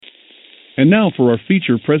And now for our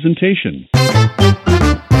feature presentation.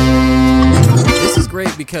 This is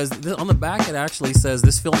great because on the back it actually says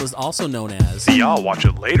this film is also known as the I'll Watch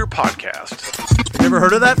It Later podcast. You ever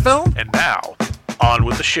heard of that film? And now, on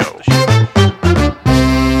with the show.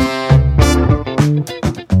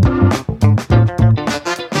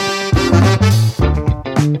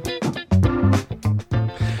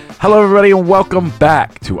 Hello, everybody, and welcome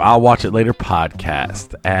back to I'll Watch It Later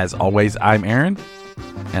podcast. As always, I'm Aaron,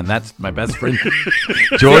 and that's my best friend,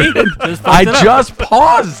 Jordan. I just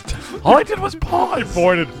paused. All I did was pause. You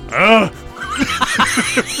pointed.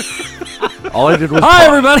 All I did was Hi,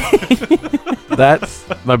 pause. everybody. That's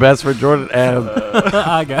my best friend, Jordan, and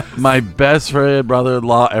I got my best friend,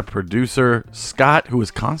 brother-in-law, and producer, Scott, who is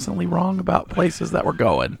constantly wrong about places that we're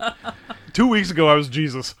going. 2 weeks ago, I was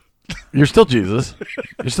Jesus. You're still Jesus.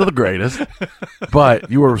 You're still the greatest. But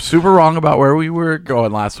you were super wrong about where we were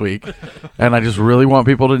going last week. And I just really want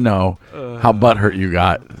people to know how butthurt you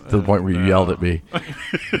got to the point where you yelled at me.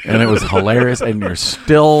 And it was hilarious. And you're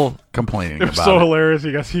still complaining It was about so it.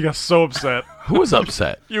 hilarious. He got so upset. Who was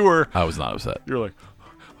upset? You were. I was not upset. You were like,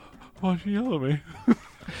 why'd you yell at me?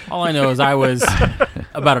 all I know is I was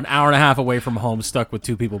about an hour and a half away from home, stuck with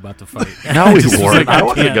two people about to fight. No, we Just was weren't. like, I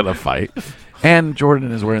wasn't can't. going to fight. And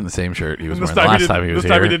Jordan is wearing the same shirt he was This wearing the time last time he was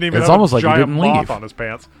this here. time he didn't even It's have almost a like he giant didn't moth leave. on his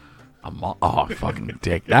pants. Oh, fucking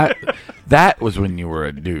dick. That was when you were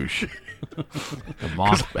a douche. The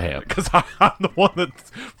moth man. Because I'm the one that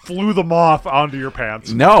flew the moth onto your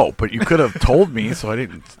pants. No, but you could have told me so I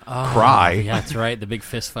didn't cry. Yeah, that's right. The big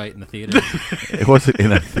fist fight in the theater. It wasn't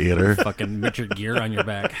in a theater. Fucking Richard Gere on your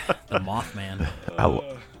back. The Mothman.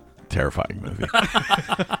 Terrifying movie.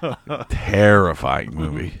 Terrifying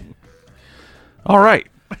movie. All right.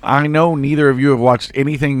 I know neither of you have watched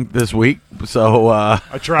anything this week, so I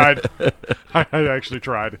tried. I actually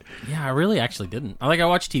tried. Yeah, I really actually didn't. I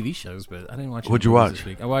watched TV shows, but I didn't watch. What'd you movies watch? this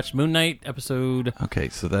week? I watched Moon Knight episode okay,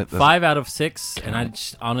 so that's 5 out of 6, and I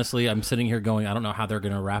just, honestly, I'm sitting here going, I don't know how they're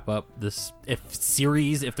going to wrap up this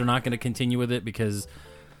series if they're not going to continue with it, because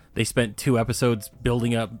they spent 2 episodes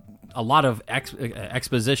building up a lot of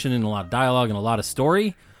exposition and a lot of dialogue and a lot of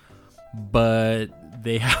story, but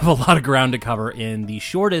they have a lot of ground to cover in the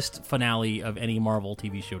shortest finale of any Marvel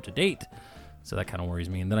TV show to date. So that kind of worries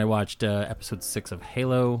me. And then I watched episode 6 of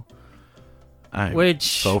Halo. I'm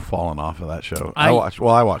so fallen off of that show. I watched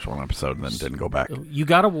one episode and then didn't go back. You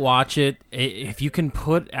got to watch it. If you can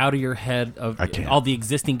put out of your head of I can't. all the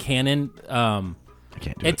existing canon, I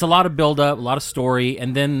can't do it's a lot of build-up, a lot of story,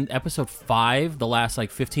 and then episode 5, the last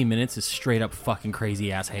 15 minutes is straight up fucking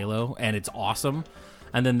crazy-ass Halo, and it's awesome.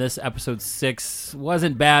 And then this episode 6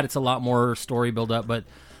 wasn't bad. It's a lot more story build-up, but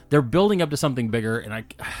they're building up to something bigger, and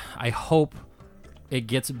I hope it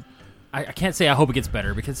gets... I can't say I hope it gets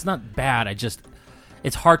better, because it's not bad.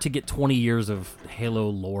 It's hard to get 20 years of Halo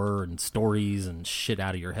lore and stories and shit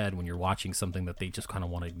out of your head when you're watching something that they just kind of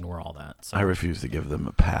want to ignore all that. So I refuse to give them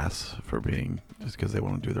a pass for being just because they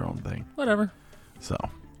want to do their own thing. whatever. So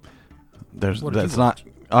What did that's you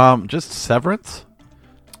not just Severance.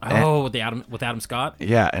 Oh, with Adam Scott?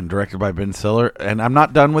 Yeah, and directed by Ben Stiller. And I'm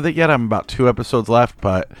not done with it yet. I'm about 2 episodes left,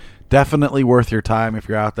 but definitely worth your time if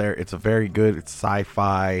you're out there. It's a very good, it's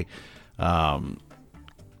sci-fi,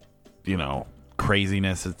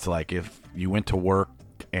 craziness. It's like if you went to work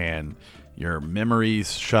and your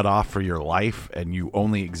memories shut off for your life and you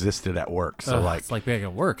only existed at work. So it's like being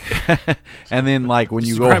at work. and then when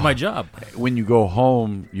you Describe go my job. when you go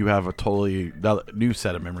home, you have a totally new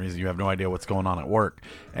set of memories. You have no idea what's going on at work,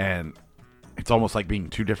 and it's almost like being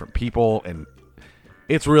 2 different people. And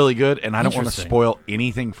it's really good. And I don't want to Interesting. spoil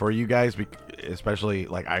anything for you guys, especially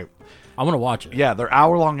I want to watch it. yeah, they're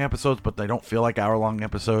hour-long episodes, but they don't feel like hour-long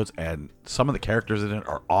episodes. And some of the characters in it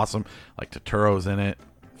are awesome. Like Turturro's in it.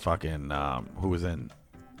 Fucking who was in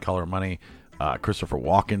Color of Money? Christopher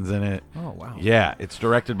Walken's in it. Oh, wow. Yeah, it's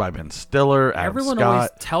directed by Ben Stiller. Adam Everyone Scott. always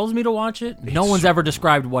tells me to watch it. No one's ever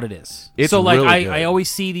described what it is. It's so really good. I always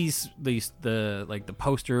see these the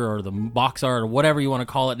poster or the box art or whatever you want to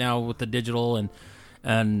call it now with the digital,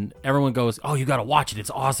 and everyone goes, "Oh, you got to watch it. It's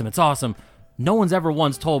awesome. It's awesome." No one's ever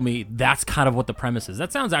once told me that's kind of what the premise is.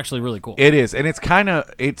 That sounds actually really cool. It is, and it's kind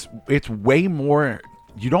of it's way more.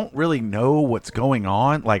 You don't really know what's going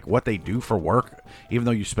on, like what they do for work, even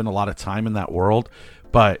though you spend a lot of time in that world.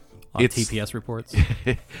 But it's TPS reports.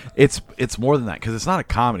 it's more than that, because it's not a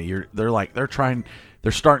comedy. They're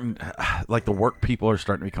starting like the work people are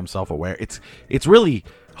starting to become self-aware. It's really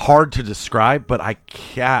hard to describe, but I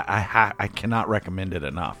cannot recommend it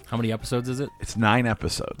enough. How many episodes is it? It's 9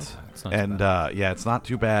 episodes, It's not too and it's not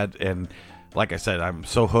too bad. And like I said, I'm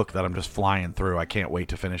so hooked that I'm just flying through. I can't wait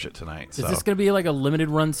to finish it tonight. Is this going to be like a limited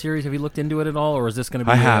run series? Have you looked into it at all, or is this going to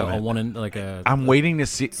be I a haven't. one in like a? I'm waiting to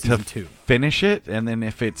see season 2. finish it, and then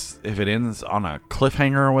if it ends on a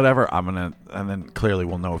cliffhanger or whatever, and then clearly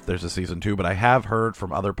we'll know if there's a season 2. But I have heard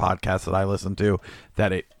from other podcasts that I listen to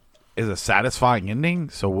that it is a satisfying ending,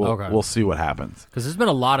 so we'll see what happens. Because there's been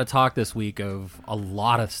a lot of talk this week of a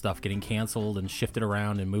lot of stuff getting canceled and shifted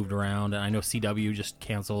around and moved around, and I know CW just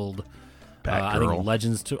canceled. I think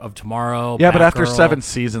Legends of Tomorrow. Yeah, but after Batgirl. 7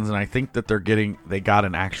 seasons, and I think that they got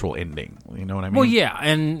an actual ending. You know what I mean? Well, yeah,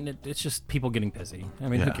 and it's just people getting busy. I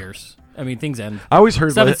mean, who cares? I mean, things end. I always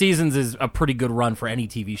heard 7 seasons is a pretty good run for any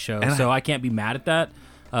TV show, And so I can't be mad at that.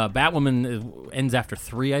 Batwoman ends after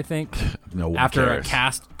 3, I think. No one after cares. a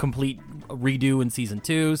cast complete redo in season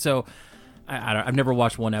 2. So I've never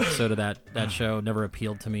watched one episode of that show. Never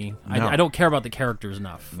appealed to me. No. I don't care about the characters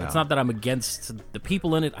enough. No. It's not that I'm against the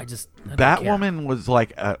people in it. I don't care. Batwoman was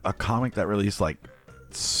like a comic that released like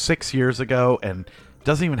 6 years ago and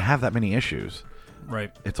doesn't even have that many issues.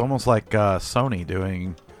 Right. It's almost like Sony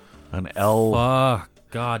doing an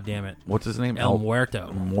God damn it. what's his name? El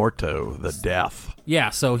Muerto. Muerto, the death. Yeah,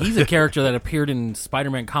 so he's a character that appeared in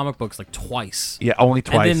Spider-Man comic books like twice. Yeah, only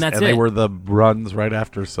twice, then that's they it. were the runs right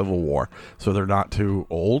after Civil War, so they're not too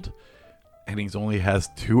old. And he's only has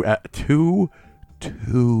two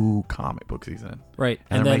comic books he's in. Right,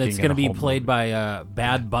 And and they're then it's making going to it a be whole played movie. by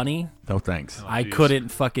Bad Bunny. No thanks.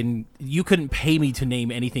 You couldn't pay me to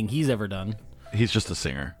name anything he's ever done. He's just a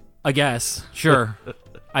singer. I guess, sure.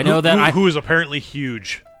 I know that who is apparently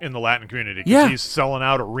huge in the Latin community. 'Cause Yeah. he's selling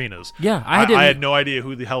out arenas. Yeah, I didn't- had no idea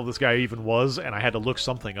who the hell this guy even was, and I had to look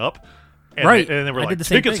something up. And Right. and they were I like, did the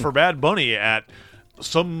same tickets thing. for Bad Bunny at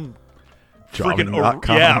some freaking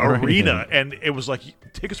Jolly.com arena, and it was like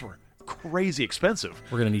tickets were crazy expensive.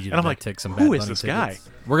 We're going to need you And to I'm like, take some who Bad is Bunny this tickets.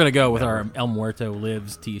 We're going to go with our El Muerto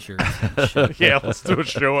Lives t-shirt. Yeah, let's do a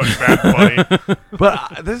show at Bad Bunny. But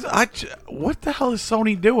what the hell is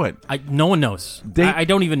Sony doing? No one knows. I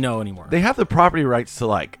don't even know anymore. They have the property rights to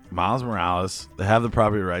like Miles Morales. They have the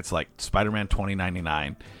property rights to, like Spider-Man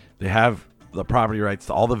 2099. They have the property rights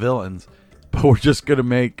to all the villains. But we're just gonna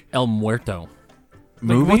make El Muerto.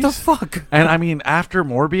 movies. What the fuck? And I mean, after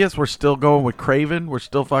Morbius, we're still going with Craven. We're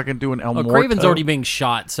still fucking doing El Muerto. Craven's already being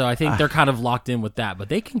shot, so I think they're kind of locked in with that. But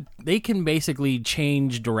they can basically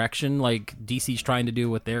change direction, like DC's trying to do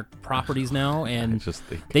with their properties now, and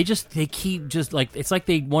they keep just like it's like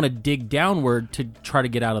they want to dig downward to try to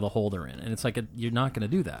get out of the hole they're in, and it's like you're not going to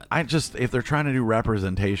do that. if they're trying to do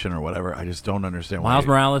representation or whatever, I just don't understand why. Miles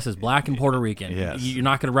Morales is black and Puerto Rican. Yes. You're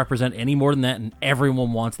not going to represent any more than that, and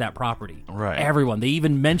everyone wants that property. Right. Everyone. They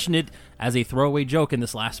even mentioned it as a throwaway joke in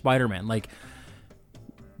this last Spider-Man. Like,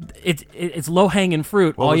 it's low-hanging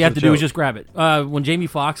fruit. What All was you have the to do is joke? just grab it. When Jamie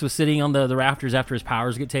Foxx was sitting on the rafters after his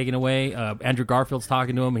powers get taken away, Andrew Garfield's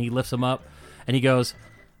talking to him, and he lifts him up, and he goes,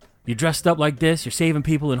 "You dressed up like this, you're saving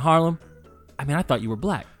people in Harlem? I mean, I thought you were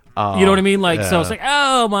black." You know what I mean? Like, so it's like,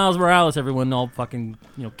 oh, Miles Morales, everyone all fucking,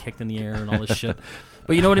 kicked in the air and all this shit.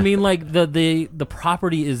 But you know what I mean? Like, the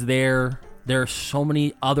property is there. There are so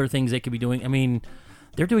many other things they could be doing. I mean,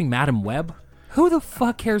 they're doing Madam Web. Who the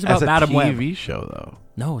fuck cares about As a Madam Web? TV show, though.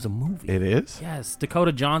 No, it's a movie. It is? Yes,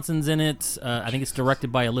 Dakota Johnson's in it. I think it's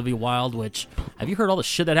directed by Olivia Wilde, which, have you heard all the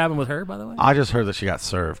shit that happened with her, by the way? I just heard that she got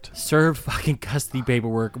served. Served fucking custody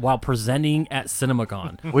paperwork while presenting at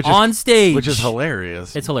CinemaCon. Which on is, stage. Which is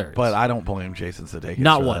hilarious. It's hilarious. But I don't blame Jason Sudeikis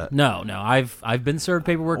Not for one. that. No. I've been served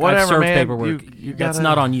paperwork. I've Whatever, served man. paperwork. You That's gotta-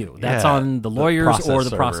 not on you. That's Yeah, on the the lawyers process or the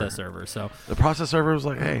server. process server. So The process server was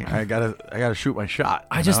like, hey, I gotta shoot my shot.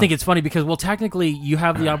 I just think it's funny because, well, technically you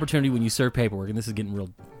have the opportunity when you serve paperwork, and this is getting real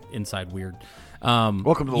inside weird.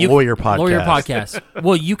 Welcome to the Lawyer Podcast. Lawyer Podcast.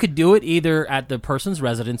 Well, you could do it either at the person's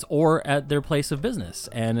residence or at their place of business.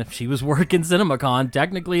 And if she was working CinemaCon,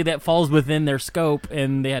 technically that falls within their scope,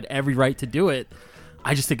 and they had every right to do it.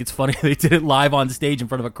 I just think it's funny they did it live on stage in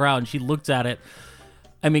front of a crowd, and she looked at it.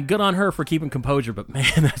 I mean, good on her for keeping composure, but man,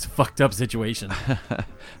 that's a fucked up situation.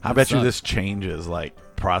 I bet you sucks. this changes like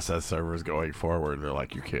process servers going forward. They're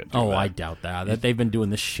like, you can't do Oh, that. I doubt that. They've been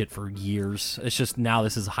doing this shit for years. It's just now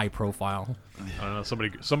this is high profile. I don't know.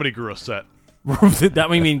 Somebody grew a set. That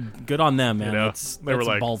I mean, good on them, man. You know, That's they were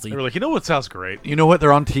like, ballsy. you know what sounds great? You know what?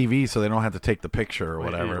 They're on TV, so they don't have to take the picture or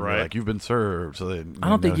Right, whatever. right. They're like, you've been served. So they. I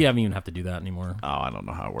don't think you even have to do that anymore. Oh, I don't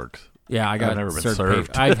know how it works. Yeah, I got I've never been served.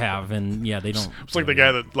 served. I have, and yeah, they don't. It's like the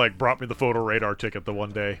guy that like brought me the photo radar ticket the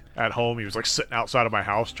one day at home. He was like sitting outside of my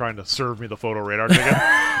house trying to serve me the photo radar ticket,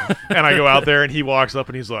 and I go out there and he walks up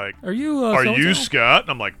and he's like, Are you? "Are you so-and-so?" Scott?"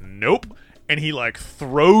 And I'm like, "Nope." And he like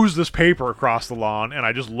throws this paper across the lawn, and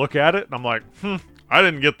I just look at it and I'm like, I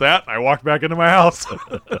didn't get that. I walked back into my house.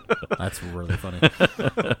 That's really funny.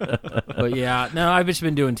 But yeah, no, I've just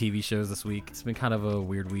been doing TV shows this week. It's been kind of a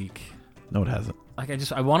weird week. No, it hasn't. Like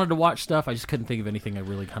I wanted to watch stuff. I just couldn't think of anything I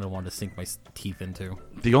really kind of wanted to sink my teeth into.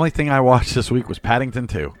 The only thing I watched this week was Paddington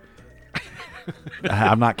 2.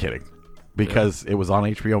 I'm not kidding. Because it was on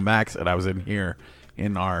HBO Max, and I was in here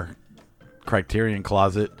in our Criterion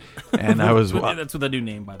closet, and I was... That's what the new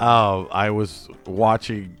name, by the way. Oh, I was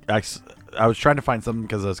watching... I was trying to find something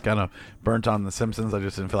because I was kind of burnt on The Simpsons. I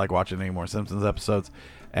just didn't feel like watching any more Simpsons episodes.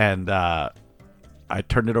 And I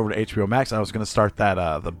turned it over to HBO Max, and I was going to start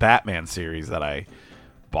that the Batman series that I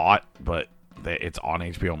bought, but it's on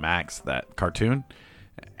HBO Max, that cartoon.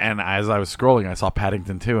 And as I was scrolling, I saw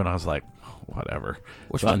Paddington 2, and I was like, whatever.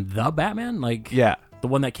 Which one? The Batman? Like, yeah. The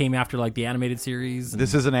one that came after like the animated series?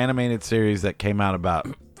 This is an animated series that came out about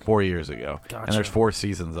 4 years ago. Gotcha. And there's 4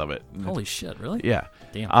 seasons of it. Holy shit, really? Yeah.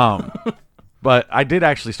 Damn. But I did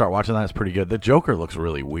actually start watching that. It's pretty good. The Joker looks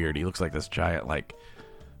really weird. He looks like this giant, like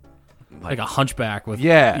a hunchback with...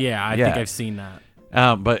 Yeah. Yeah, I think I've seen that.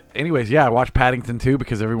 But anyways, yeah, I watched Paddington 2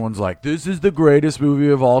 because everyone's like, this is the greatest movie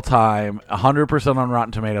of all time. 100% on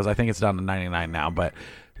Rotten Tomatoes. I think it's down to 99 now. But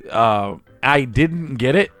I didn't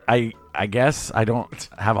get it. I guess I don't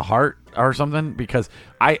have a heart or something because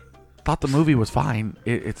I thought the movie was fine.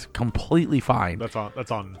 It's completely fine.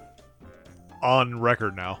 That's on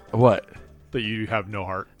record now. What? That you have no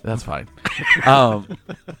heart. That's fine.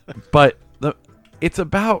 But it's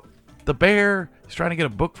about the bear. He's trying to get a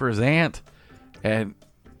book for his aunt, and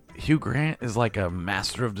Hugh Grant is like a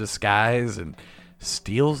master of disguise and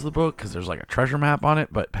steals the book because there's like a treasure map on it.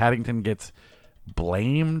 But Paddington gets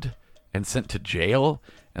blamed and sent to jail,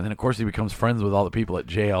 and then of course he becomes friends with all the people at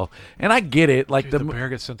jail. And I get it, like Dude, the bear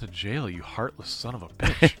gets sent to jail. You heartless son of a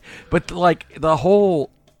bitch. But like the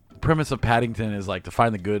whole premise of Paddington is like to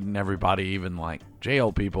find the good in everybody, even like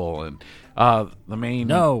jail people, and the main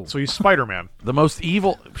So he's Spider-Man. the most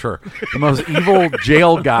evil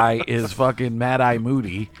jail guy is fucking Mad Eye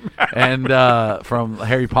Moody, and from the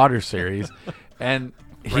Harry Potter series, and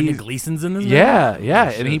Brendan Gleeson's in this movie?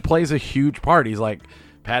 yeah, and he plays a huge part. He's like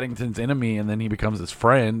Paddington's enemy, and then he becomes his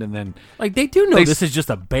friend, and then Like, they do know this is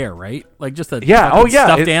just a bear, right? Like, just a fucking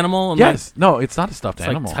stuffed animal? And yes, no, it's not a stuffed like,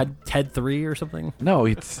 animal. Like Ted 3 or something? No,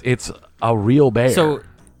 it's a real bear. So,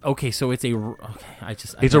 okay, so it's a... Okay,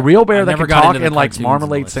 It's a real bear that never can got talk into the and likes cartoons marmalade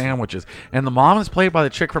and all that shit. sandwiches. And the mom is played by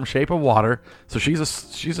the chick from Shape of Water, so she's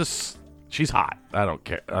hot. I don't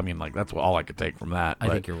care. I mean, like, that's all I could take from that. I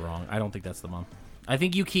but- think you're wrong. I don't think that's the mom. I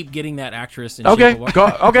think you keep getting that actress in Okay, Shape of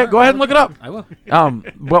Water. go ahead and look it up. I will.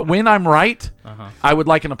 But when I'm right, I would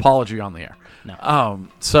like an apology on the air. No.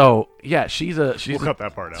 So yeah, she's We'll cut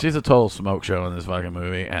that part out. She's a total smoke show in this fucking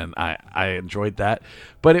movie, and I enjoyed that.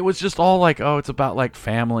 But it was just all like, oh, it's about like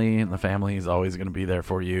family, and the family is always going to be there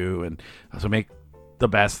for you, and so make the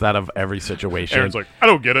best out of every situation. Aaron's like, I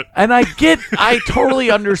don't get it. And I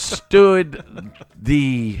totally understood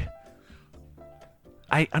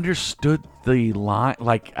I understood the line,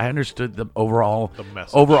 like I understood the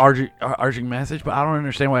message. overarching message, but I don't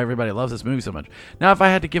understand why everybody loves this movie so much. Now, if I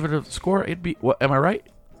had to give it a score, it'd be. What, am I right?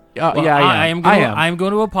 Well, yeah, I am. I'm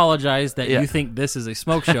going to apologize that Yeah. you think this is a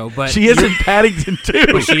smoke show, but She is in Paddington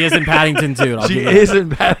too. she is in Paddington too. She is in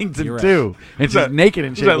Paddington You're right. too, and she's naked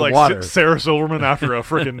in Is Shape that of like Water. Sarah Silverman after a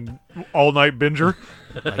freaking all-night binger?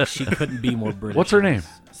 Like, she couldn't be more British. What's her name?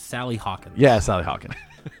 Sally Hawkins. Yeah, Sally Hawkins.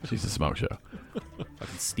 She's a smoke show.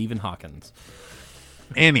 Fucking Stephen Hawkins.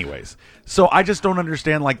 Anyways, so I just don't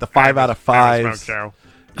understand like the 5 out of Smoke 5s. show.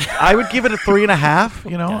 I would give it a 3.5.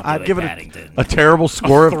 You know, Gotta I'd do give it, it Paddington. a terrible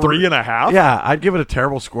score of 3.5? Yeah, I'd give it a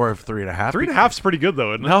terrible score of 3.5. 3.5's pretty good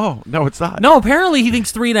though, isn't it? No, it's not. No, apparently he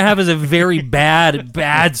thinks 3.5 is a very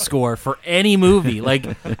bad score for any movie. Like,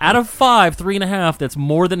 out of 5, 3.5, that's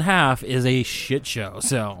more than half, is a shit show.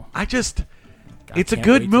 So It's a can't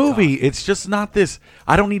good wait to movie. talk. It's just not this.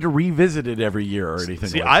 I don't need to revisit it every year or anything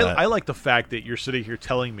See, like that. I like the fact that you're sitting here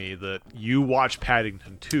telling me that you watched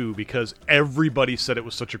Paddington 2 because everybody said it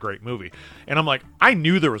was such a great movie. And I'm like, I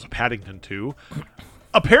knew there was a Paddington 2.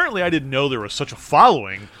 Apparently, I didn't know there was such a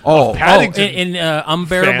following of Paddington. in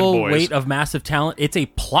Unbearable fanboys. Weight of Massive Talent, it's a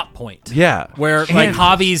plot point. Yeah. Where, like, And-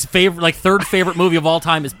 Javi's third favorite movie of all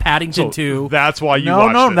time is Paddington 2. That's why you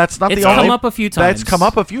watched it. That's not It's the only. come up a few times. That's come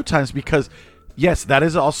up a few times because, yes, that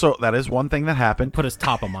is one thing that happened. Put us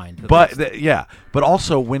top of mind. But but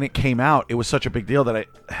also when it came out, it was such a big deal that it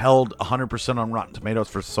held 100% on Rotten Tomatoes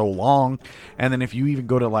for so long. And then if you even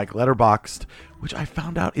go to like Letterboxd, which I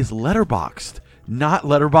found out is Letterboxd, not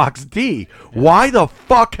Letterbox D. Why the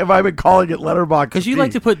fuck have I been calling it Letterbox D? Because you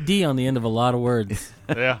like to put D on the end of a lot of words.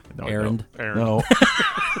 Yeah. No, Errand. Aaron. No.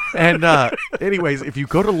 And anyways, if you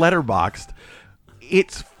go to Letterboxd,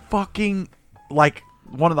 it's fucking like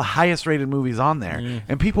one of the highest rated movies on there.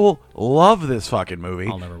 And people love this fucking movie.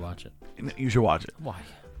 I'll never watch it. You should watch it. Why?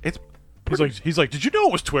 It's He's like, did you know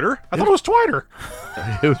it was Twitter? I thought it was Twitter.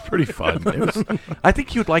 it was pretty fun. I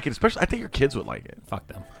think you would like it, especially I think your kids would like it. Fuck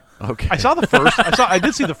them. Okay. I saw the first. I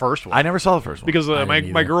did see the first one. I never saw the first one. because I my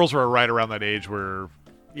didn't either. girls were right around that age where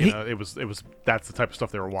He- it was that's the type of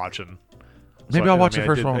stuff they were watching. maybe So, I'll watch I mean,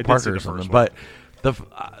 the first I one did- with I did see Parker or the something. first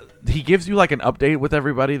But he gives you like an update with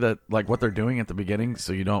everybody that like what they're doing at the beginning,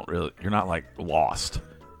 so you're not like lost.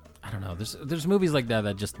 I don't know. There's movies like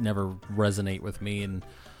that just never resonate with me, and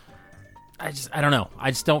I don't know. I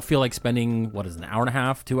just don't feel like spending an hour and a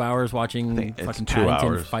half, 2 hours watching think it's fucking 2 Paddington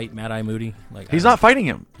hours. fight Mad Eye Moody. Like He's I not fighting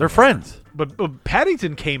him. They're friends. But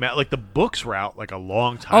Paddington came out like the books were out like a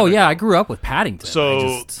long time. Oh ago. yeah, I grew up with Paddington.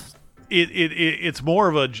 So it's more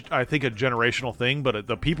of I think a generational thing. But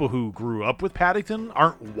the people who grew up with Paddington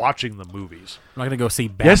aren't watching the movies. I'm not gonna go see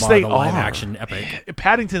Batman, Yes, they the live are. action epic.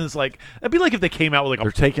 Paddington is like it'd be like if they came out with like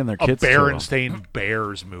They're taking their a kids to them. Berenstain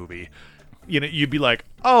Bears movie. You know, you'd be like,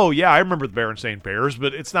 oh yeah, I remember the Berenstain Bears,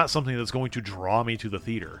 but it's not something that's going to draw me to the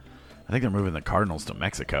theater. I think they're moving the Cardinals to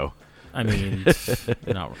Mexico. I mean,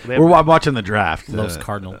 no, I'm watching the draft. Los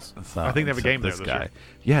Cardinals. So- I think they have a so game there this this guy. year.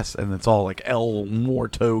 Yes, and it's all like El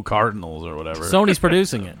Muerto Cardinals or whatever. Sony's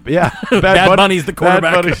producing it. Yeah, Bad Bunny's the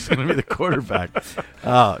quarterback. Bad Bunny's going to be the quarterback.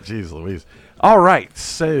 Oh, jeez Louise. All right,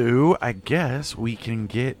 so I guess we can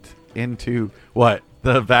get into what?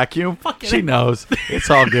 The vacuum? She knows. It's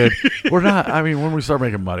all good. We're not, I mean, when we start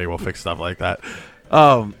making money, we'll fix stuff like that.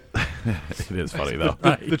 It is funny, though.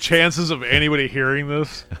 The chances of anybody hearing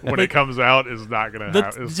this when it comes out is not going to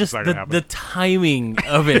happen. It's Just not going to happen. the timing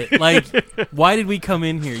of it. Like, why did we come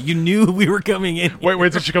in here? You knew we were coming in. Here.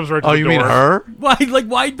 Wait till she comes right to Oh, the you door. mean her?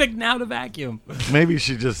 Why pick now to vacuum? Maybe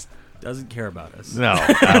she just, Doesn't care about us. no,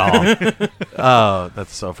 at all. Oh,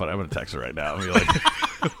 that's so funny. I'm going to text her right now and be like,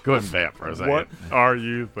 go ahead and vamp for a second. What are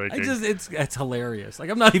you thinking? It's hilarious. Like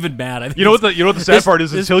I'm not even mad. I think You know what the sad this- part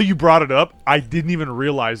is? this- Until you brought it up, I didn't even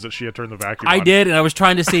realize that she had turned the vacuum I on. did, and I was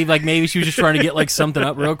trying to see like maybe she was just trying to get like something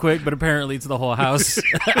up real quick, but apparently it's the whole house.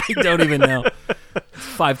 I don't even know.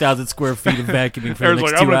 5,000 square feet of vacuuming for Aaron's the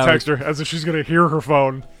like, next I'm 2 going hours. to text her as if she's going to hear her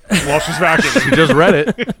phone while she's vacuuming. She just read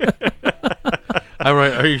it. I'm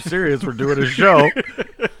like, are you serious? We're doing a show.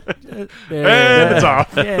 And it's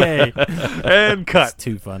off. Yay! And cut.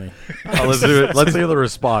 Too funny. Oh, let's do it. Let's hear the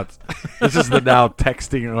response. This is the now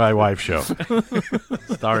texting my wife show,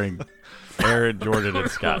 starring Aaron, Jordan, and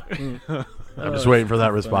Scott. I'm just waiting for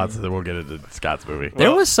that response, and then we'll get into Scott's movie.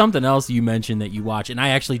 There was something else you mentioned that you watched, and I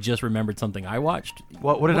actually just remembered something I watched.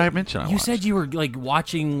 What did I mention? You said you were like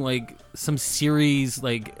watching like some series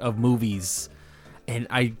like of movies, and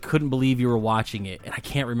I couldn't believe you were watching it, and I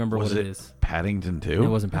can't remember was what it it is. Paddington 2? It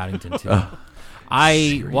wasn't Paddington 2.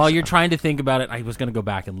 While you're trying to think about it, I was going to go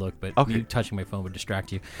back and look, but Okay. you touching my phone would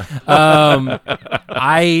distract you.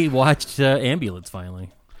 I watched Ambulance finally.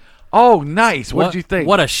 Oh, nice. What did you think?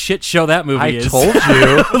 What a shit show that movie I is. told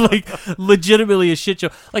you. Like, legitimately a shit show.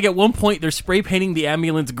 Like, at one point, they're spray painting the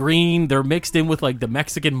ambulance green. They're mixed in with, like, the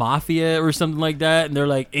Mexican mafia or something like that. And they're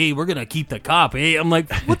like, hey, we're going to keep the cop, hey? I'm like,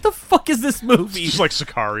 what the fuck is this movie? Just like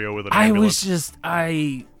Sicario with an I ambulance. was just,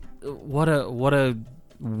 what a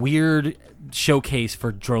weird showcase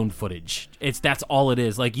for drone footage. That's all it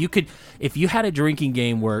is. Like, you could, if you had a drinking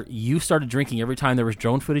game where you started drinking every time there was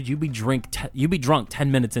drone footage, you'd be drunk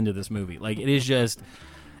 10 minutes into this movie. Like, it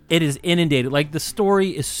is inundated. Like, the story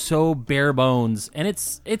is so bare bones, and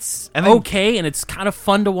it's okay, and it's kind of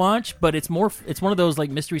fun to watch, but it's one of those like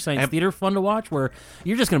Mystery Science Theater fun to watch where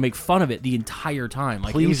you're just gonna make fun of it the entire time.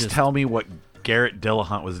 Like, Please tell me what Garrett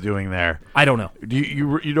Dillahunt was doing there. I don't know. Do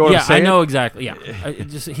you know what Yeah, I'm saying? I know exactly. Yeah,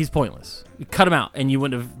 he's pointless. You cut him out, and you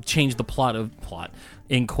wouldn't have changed the plot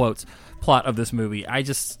in quotes of this movie.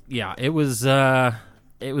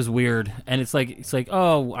 It was weird, and it's like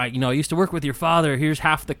oh, I used to work with your father. Here's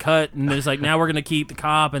half the cut, and there's like now we're gonna keep the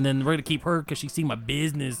cop, and then we're gonna keep her because she seen my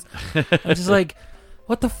business. I'm just like,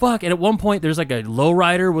 what the fuck? And at one point, there's like a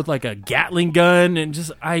lowrider with like a Gatling gun, and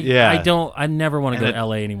just I never want to go to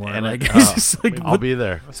LA anymore. and like, it- it's just like I'll be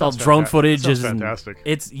there. it's all drone footage. Sounds and fantastic.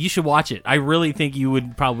 You should watch it. I really think you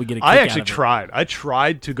would probably get a kick I out actually of it. tried. I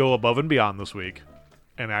tried to go above and beyond this week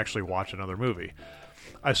and actually watch another movie.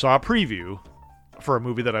 I saw a preview for a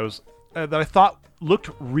movie that I thought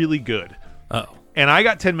looked really good, Oh, and I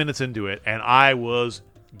got 10 minutes into it, and I was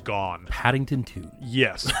gone. Paddington 2.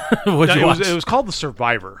 Yes, What'd No, you watch? it was called The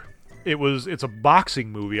Survivor. it's a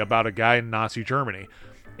boxing movie about a guy in Nazi Germany,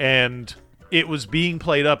 and it was being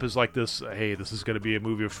played up as like this. Hey, this is going to be a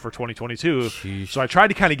movie for 2022. Sheesh. So I tried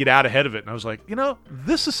to kind of get out ahead of it, and I was like,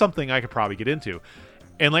 this is something I could probably get into.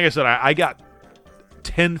 And like I said, I got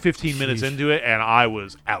 10, 15 minutes into it, and I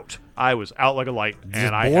was out. I was out like a light. Is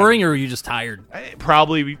it and boring, or are you just tired?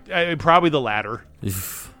 Probably the latter.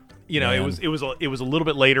 Oof. You know, Man. it was a little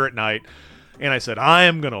bit later at night, and I said, I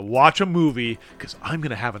am gonna watch a movie because I'm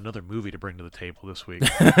gonna have another movie to bring to the table this week.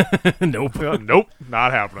 Nope. Nope,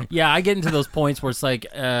 not happening. Yeah, I get into those points where it's like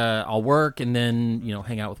I'll work and then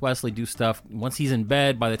hang out with Wesley, do stuff. Once he's in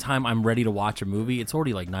bed, by the time I'm ready to watch a movie, it's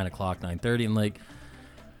already like 9 o'clock, 9:30, and like.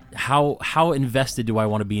 How invested do I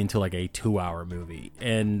want to be into like a 2-hour movie?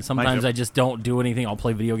 And sometimes I just don't do anything. I'll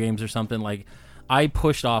play video games or something. Like I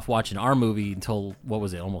pushed off watching our movie until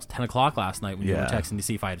almost 10 o'clock last night when you were texting to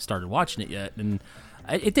see if I had started watching it yet, and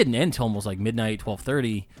it didn't end until almost like midnight,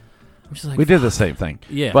 12:30. I'm just like, We did the same thing.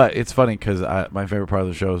 Yeah. But it's funny because my favorite part of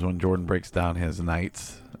the show is when Jordan breaks down his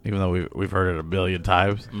nights, even though we've heard it a billion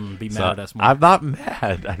times. Be mad at us more. I'm not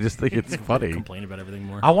mad. I just think it's funny. Complain about everything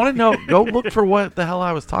more. I want to know. Go look for what the hell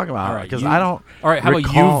I was talking about. All right, Because you- I don't. all right, how about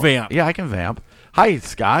recall- you vamp? Yeah, I can vamp. Hi,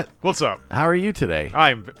 Scott. What's up? How are you today?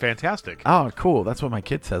 I'm fantastic. Oh, cool. That's what my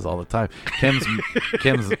kid says all the time.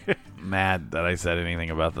 Kim's mad that I said anything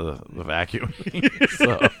about the vacuum.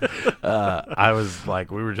 So I was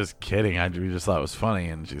like, we were just kidding. We just thought it was funny.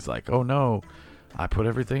 And she's like, oh, no. I put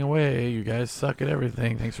everything away. You guys suck at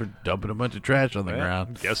everything. Thanks for dumping a bunch of trash on the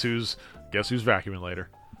ground. Guess who's vacuuming later?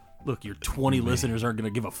 Look, your 20 listeners aren't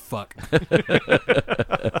going to give a fuck.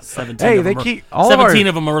 17 Hey, of they them are, keep all of our 17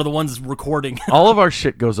 of them are the ones recording. all of our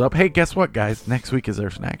shit goes up. Hey, guess what, guys? Next week is our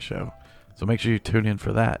snack show, so make sure you tune in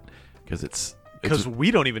for that Because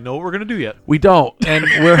we don't even know what we're gonna do yet. we don't, and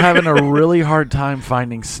we're having a really hard time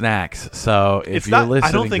finding snacks. So if It's you're not. listening,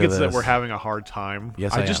 I don't think to it's that this, we're having a hard time.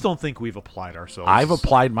 Yes, I I just am. don't think we've applied ourselves. I've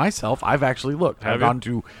applied myself. I've actually looked. Have I've you? gone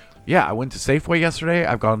to, I went to Safeway yesterday.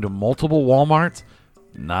 I've gone to multiple Walmarts.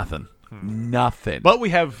 Nothing. Nothing. But we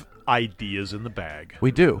have ideas in the bag.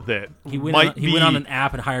 we do. That He went might on an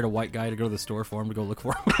app and hired a white guy to go to the store for him to go look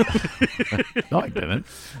for him. No, I didn't.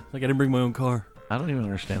 Like, I didn't bring my own car. I don't even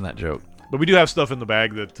understand that joke. But we do have stuff in the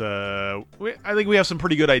bag that I think we have some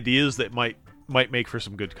pretty good ideas that might make for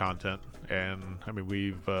some good content. And I mean,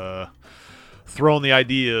 we've thrown the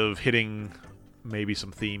idea of hitting maybe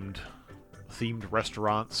some themed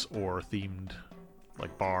restaurants or themed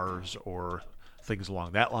like bars or things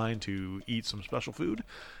along that line to eat some special food,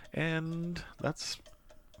 and that's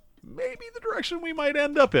maybe the direction we might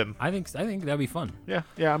end up in. I think that'd be fun. Yeah,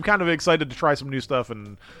 I'm kind of excited to try some new stuff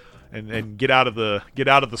and get out of the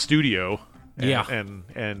studio.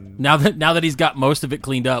 And Now that he's got most of it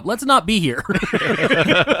cleaned up, let's not be here.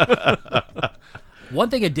 One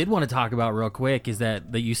thing I did want to talk about real quick is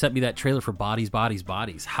that you sent me that trailer for Bodies, Bodies,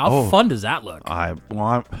 Bodies. How fun does that look? I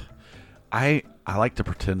like to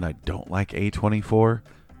pretend I don't like A24,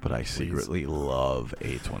 but I secretly love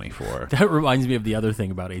A24. That reminds me of the other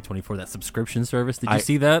thing about A24, that subscription service. Did you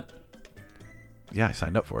see that? Yeah, I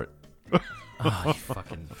signed up for it. Oh, you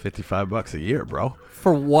fucking $55 a year, bro.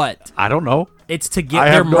 for what? I don't know. It's to get I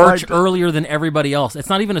their have no merch idea. earlier than everybody else. It's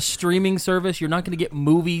not even a streaming service. You're not going to get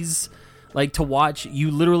movies like to watch.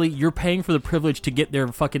 You're paying for the privilege to get their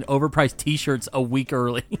fucking overpriced T-shirts a week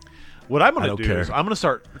early. what I'm I going don't to do care. is I'm going to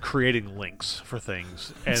start creating links for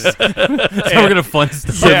things, and So we're gonna fund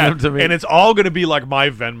stuff. yeah, them to me. and it's all going to be like my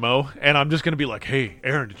Venmo, and I'm just going to be like, "Hey,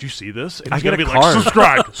 Aaron, did you see this?" And I he's going get to a be like, card.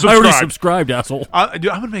 "Subscribe, I already subscribe." subscribed, asshole. Dude,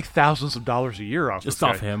 I'm going to make thousands of dollars a year off Just this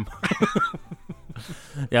off guy. him.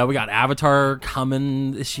 Yeah, we got Avatar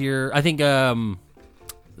coming this year. I think the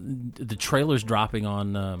trailer's dropping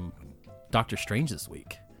on Doctor Strange this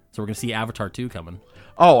week, so we're gonna see Avatar 2 coming.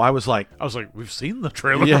 Oh, I was like, I was like, "We've seen the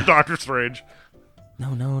trailer Yeah. for Doctor Strange."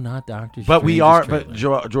 No, not Doctor Strange. but we are. But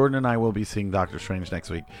Jordan and I will be seeing Doctor Strange next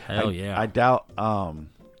week. Hell yeah. I doubt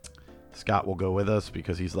Scott will go with us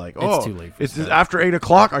because he's like, oh, too late for it's Scott. after 8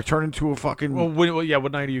 o'clock. I turn into a fucking. Well,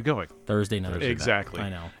 what night are you going? Thursday night. Exactly. I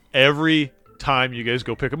know. Every time you guys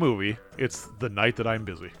go pick a movie, it's the night that I'm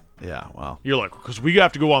busy. yeah, well, You're like, because we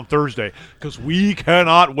have to go on Thursday, because we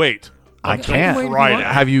cannot wait. I Okay, can't. wait, Friday.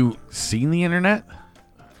 Have you seen the internet?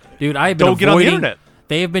 Dude, I've been Don't get on the avoiding- internet.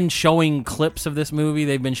 They have been showing clips of this movie.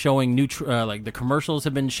 They've been showing new, like the commercials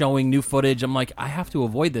have been showing new footage. I'm like, I have to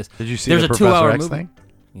avoid this. Did you see There's the a Professor 2-hour X movie. thing?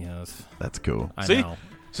 Yes, That's cool. I See? know.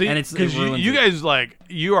 See, And it because ruins you it. guys like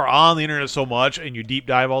you are on the internet so much and you deep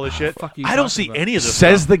dive all this shit. fuck you I don't talking see about? any of this.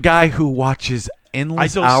 Says stuff. the guy who watches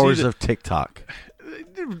endless I don't see hours the- of TikTok.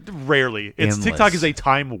 Rarely. It's Endless. TikTok is a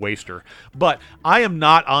time waster. But I am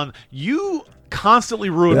not on. You constantly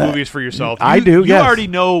ruin Yeah. movies for yourself. I You- do, You yes. already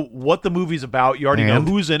know what the movie's about. You already know And?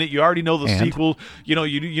 who's in it. You already know the And? sequel. You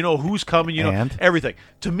know who's coming. You know And? everything.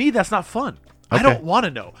 To me, that's not fun. I Okay. don't want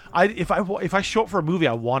to know. If I show up for a movie,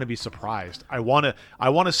 I want to be surprised. I want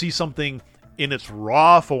to see something in its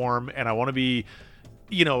raw form, and I want to be,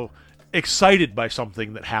 excited by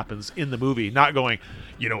something that happens in the movie. Not going,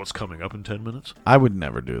 what's coming up in 10 minutes. I would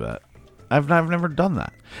never do that. I've never done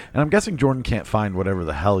that, and I'm guessing Jordan can't find whatever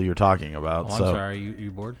the hell you're talking about. Oh, I'm so sorry. You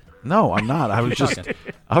bored? no, I'm not. I was just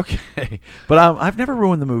okay, but I've never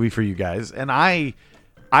ruined the movie for you guys, and I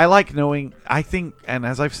like knowing. I think, and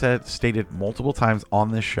as I've stated multiple times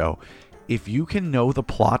on this show, if you can know the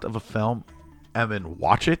plot of a film and then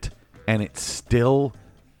watch it, and it still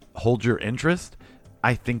holds your interest,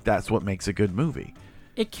 I think that's what makes a good movie.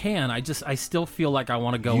 It can. I still feel like I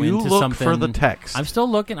want to go You into look something. for the text. I'm still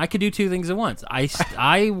looking. I could do two things at once. I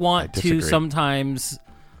want I to disagree. sometimes.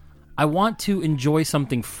 I want to enjoy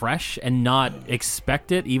something fresh and not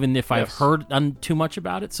expect it, even if I've Yes. heard too much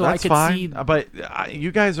about it. So That's I could fine, see. but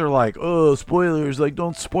you guys are like, oh, spoilers! Like,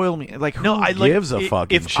 don't spoil me. Like, who I gives a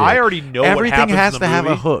fucking if shit? I already know what everything happens has in the to have a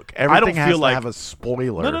movie, hook. I don't Everything has feel to like- have a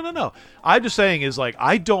spoiler. No. I'm just saying is like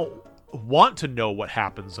I don't want to know what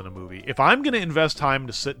happens in a movie. If I'm going to invest time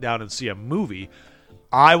to sit down and see a movie,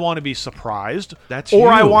 I want to be surprised. That's or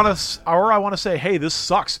you. I want to say, "Hey, this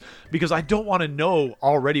sucks," because I don't want to know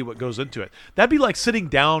already what goes into it. That'd be like sitting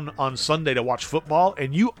down on Sunday to watch football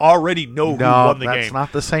and you already know who No, won the game. that's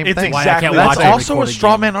not the same It's thing. Why I exactly can't the watch That's a same. also a recorded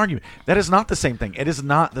straw game. man argument. That is not the same thing. It is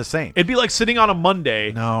not the same. It'd be like sitting on a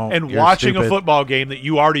Monday No, and you're watching a stupid. football game that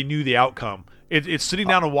you already knew the outcome. It's sitting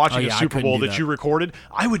down and watching yeah, a I Super couldn't Bowl do that that. you recorded.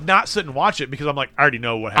 I would not sit and watch it because I'm like, I already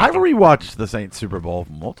know what I've happened. rewatched the Saints Super Bowl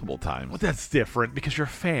multiple times. Well, that's different because you're a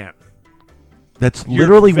fan. That's You're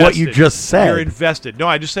literally what you invested. just said. You're invested. No,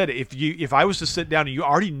 I just said if I was to sit down and you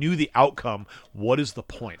already knew the outcome, what is the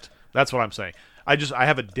point? That's what I'm saying. I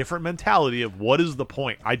have a different mentality of what is the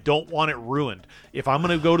point. I don't want it ruined. If I'm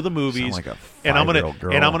going to go to the movies like a and I'm five-year-old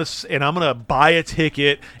girl. and I'm going to buy a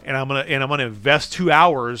ticket and I'm going to invest 2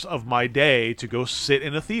 hours of my day to go sit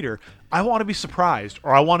in a theater, I want to be surprised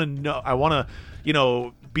or I want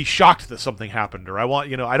to be shocked that something happened or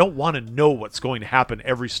I don't want to know what's going to happen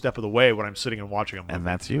every step of the way when I'm sitting and watching a movie. and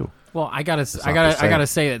that's you. Well, I gotta the same.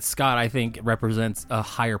 say that Scott, I think, represents a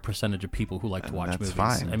higher percentage of people who like to watch that's movies.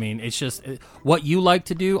 fine. I mean, it's just what you like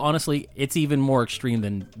to do. Honestly, it's even more extreme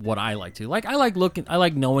than what I like to. Like, I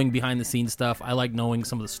like knowing behind the scenes stuff. I like knowing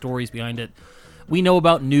some of the stories behind it. We know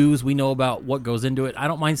about news. We know about what goes into it. I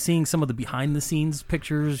don't mind seeing some of the behind the scenes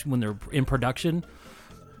pictures when they're in production.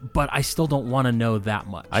 But I still don't want to know that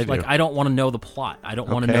much. I do. Like, I don't want to know the plot. I don't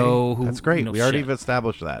want to Okay, know who. That's great. You know, We already shit. have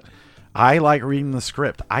established that. I like reading the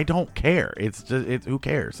script. I don't care. It's just who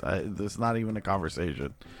cares? It's not even a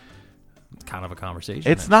conversation. It's kind of a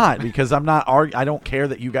conversation. It's not because I'm not. I don't care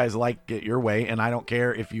that you guys like it your way, and I don't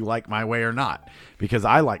care if you like my way or not because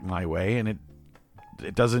I like my way, and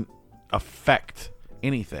it doesn't affect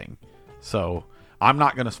anything. So I'm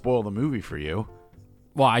not going to spoil the movie for you,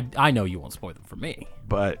 Well, I know you won't spoil them for me.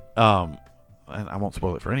 but and I won't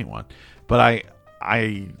spoil it for anyone. But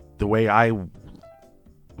the way I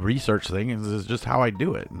research things is just how I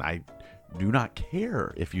do it, and I do not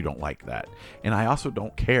care if you don't like that, and I also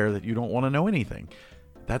don't care that you don't want to know anything.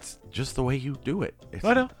 That's just the way you do it.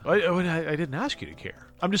 I know. I didn't ask you to care.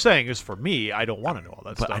 I'm just saying, as for me, I don't want to know all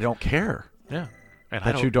that But stuff. I don't care Yeah, and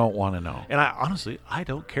that you don't want to know. And I honestly, I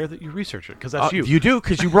don't care that you research it because that's you. You do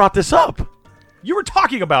because you brought this up. You were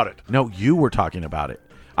talking about it. No, you were talking about it.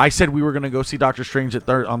 I said we were going to go see Doctor Strange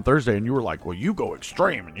on Thursday, and you were like, "Well, you go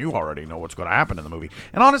extreme, and you already know what's going to happen in the movie."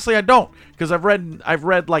 And honestly, I don't, because I've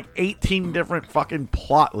read like 18 different fucking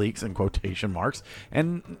plot leaks in quotation marks,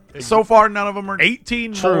 and so far none of them are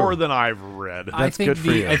 18 True. more than I've read. That's good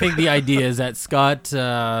for you. I think the idea is that Scott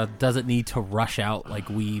doesn't need to rush out like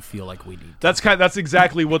we feel like we need. That's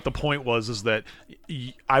exactly what the point was. Is that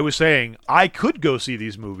I was saying I could go see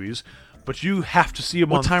these movies, but you have to see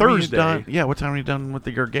them on What time are you Thursday. done? Yeah, what time are you done with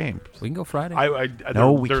your game? We can go Friday.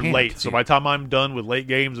 No, we they're can't. late. So by the time I'm done with late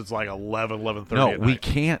games, it's like 11:30 No, at we night.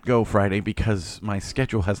 can't go Friday because my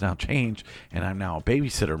schedule has now changed, and I'm now a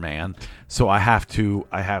babysitter man. So I have to.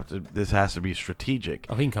 This has to be strategic.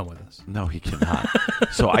 Oh, he can come with us. No, he cannot.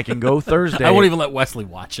 So I can go Thursday. I won't even let Wesley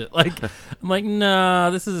watch it. Like, I'm like,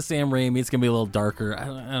 nah, this is a Sam Raimi. It's gonna be a little darker. I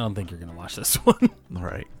don't think you're gonna watch this one. All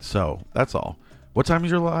right. So that's all. What time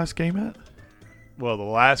is your last game at? Well, the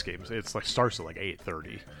last game, it's like starts at like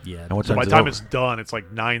 8:30. Yeah. And what So by time's the time it it's done, it's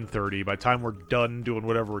like 9:30. By the time we're done doing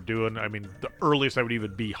whatever we're doing, I mean, the earliest I would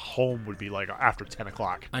even be home would be like after 10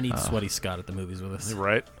 o'clock. I need Sweaty Scott at the movies with us.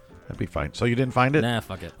 Right? That'd be fine. So you didn't find it? Nah,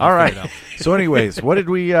 fuck it. All I'll right. figure it out. So, anyways, what did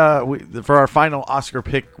we for our final Oscar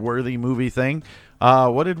pick worthy movie thing?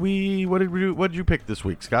 What did you pick this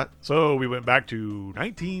week, Scott? So we went back to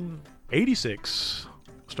 1986,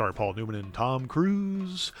 starring Paul Newman and Tom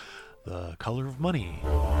Cruise, The Color of Money.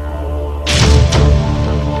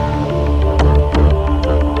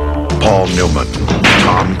 Paul Newman,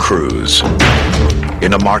 Tom Cruise,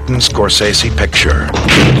 in a Martin Scorsese picture.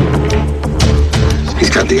 He's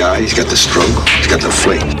got the eye, he's got the stroke, he's got the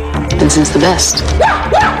fling. Vincent's the best.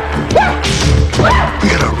 We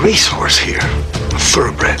got a racehorse here, a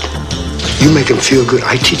thoroughbred. You make him feel good,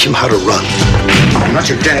 I teach him how to run. I'm not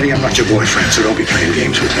your daddy, I'm not your boyfriend, so don't be playing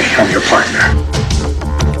games with me. I'm your partner.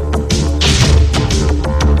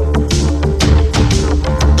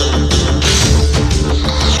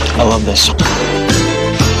 I love this.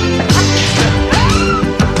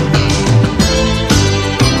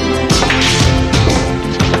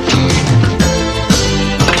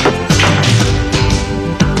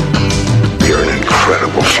 You're an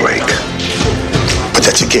incredible flake. But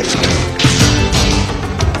that's a gift.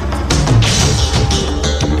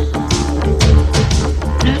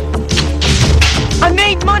 I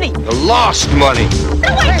made money. The lost money.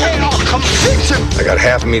 Hey, I'll come fix him. I got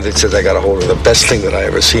half of me that says I got a hold of the best thing that I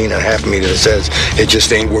ever seen, and half of me that says it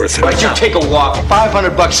just ain't worth it. Why don't you take a walk?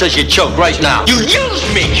 $500 says you choke right now. You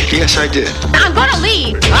used me! Yes, I did. I'm gonna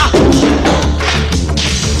leave.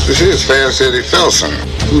 This is Fast Eddie Felson.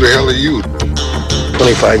 Who the hell are you?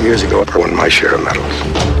 25 years ago, I won my share of medals.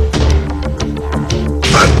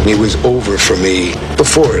 But it was over for me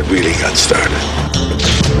before it really got started.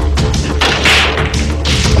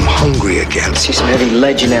 I'm hungry again. See some heavy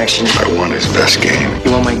legend action. I won his best game.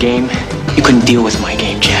 You want my game? You couldn't deal with my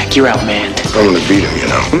game, Jack. You're outmanned. I'm gonna beat him, you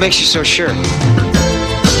know. What makes you so sure?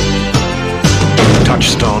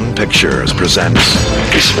 Touchstone Pictures presents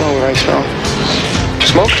You smell what I smell?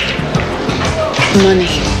 Smoke? Money.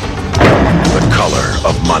 The Color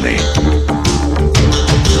of Money.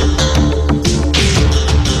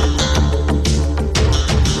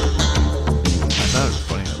 I thought it was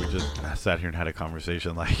funny that we just sat here and had a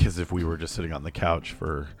conversation like as if we were just sitting on the couch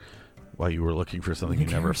while you were looking for something you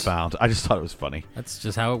never found. I just thought it was funny. That's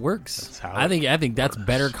just how it works. how I think that's works.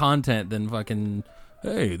 better content than fucking.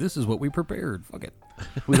 Hey, this is what we prepared. Fuck it.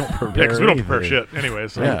 We don't prepare. Yeah, because we don't prepare anything. shit.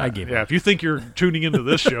 Anyways, Yeah. I gave yeah. up. If you think you're tuning into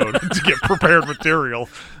this show to get prepared material,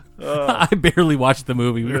 I barely watched the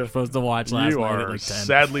movie we were Yeah. supposed to watch last you night are at like 10.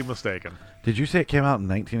 sadly mistaken. Did you say it came out in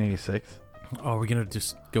 1986? Oh, we're gonna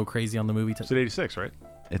just go crazy on the movie. It's at 86, right?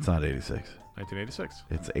 It's not 86. 1986.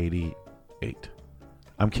 It's 88.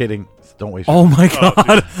 I'm kidding. Don't waste. Oh your my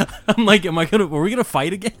god! I'm like, were we gonna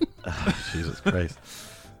fight again? Jesus Christ.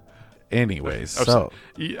 Anyways, I'm so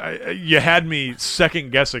You had me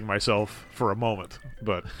second guessing myself for a moment,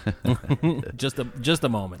 but just a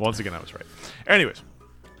moment. once again I was right. Anyways,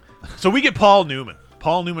 so we get Paul Newman.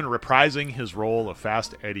 Paul Newman reprising his role of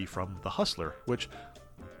Fast Eddie from The Hustler, which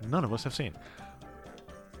none of us have seen.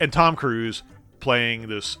 And Tom Cruise playing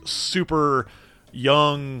this super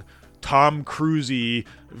young Tom Cruise-y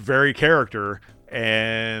very character,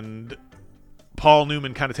 and Paul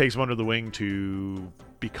Newman kind of takes him under the wing to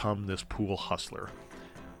become this pool hustler.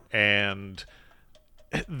 And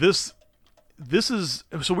this is,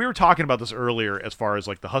 so we were talking about this earlier as far as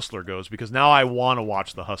like The Hustler goes, because now I want to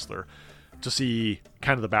watch The Hustler to see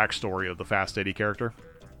kind of the backstory of the Fast Eddie character.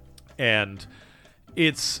 And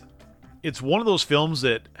it's one of those films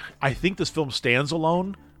that I think this film stands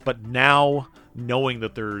alone, but now knowing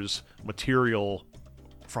that there's material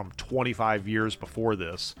from 25 years before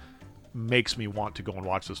this makes me want to go and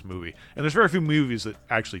watch this movie. And there's very few movies that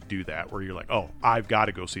actually do that, where you're like, oh, I've got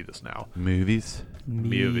to go see this now. movies.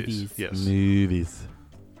 Movies. Yes. Movies.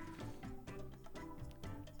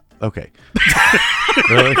 Okay.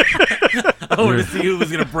 Really? I want to see who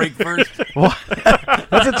was gonna break first. What?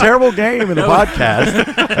 That's a terrible game in a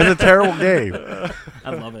podcast. That's a terrible game.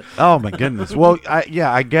 I love it. Oh my goodness. Well,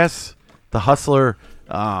 I guess The Hustler.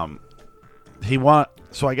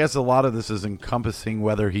 So I guess a lot of this is encompassing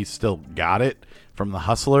whether he still got it from The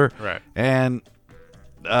Hustler, Right. And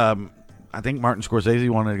I think Martin Scorsese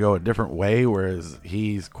wanted to go a different way, whereas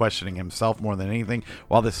he's questioning himself more than anything.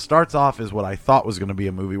 While this starts off as what I thought was going to be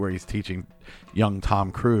a movie where he's teaching young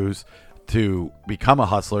Tom Cruise to become a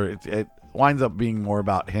hustler, it winds up being more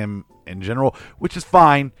about him in general, which is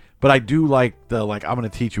fine. But I do like I'm going to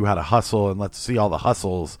teach you how to hustle, and let's see all the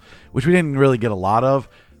hustles, which we didn't really get a lot of,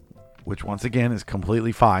 which once again is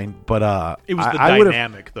completely fine. But It was the I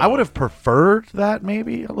dynamic, though. would have preferred that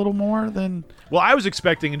maybe a little more than. Well, I was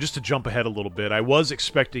expecting, and just to jump ahead a little bit, I was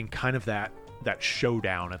expecting kind of that that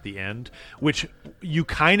showdown at the end, which you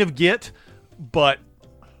kind of get, but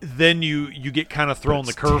then you get kind of thrown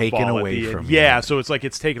the curveball taken at away the from end. you. Yeah, so it's like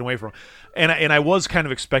it's taken away from, and I was kind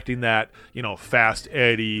of expecting that, Fast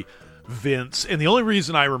Eddie, Vince, and the only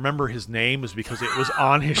reason I remember his name is because it was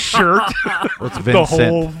on his shirt. What's the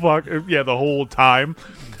Vincent? the whole time.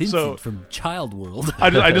 Vincent So from Child World.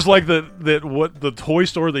 I just like that what the toy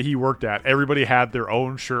store that he worked at, everybody had their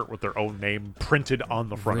own shirt with their own name printed on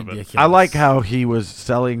the front of it. Ridiculous. I like how he was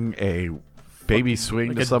selling a baby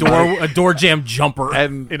swing to a somebody. door jam jumper.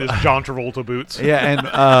 And In his John Travolta boots. yeah,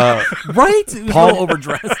 and Right? It was Paul- a little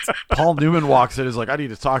overdressed. Paul Newman walks in and is like, I need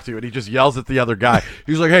to talk to you. And he just yells at the other guy.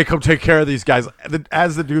 He's like, hey, come take care of these guys.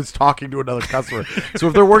 As the dude's talking to another customer. So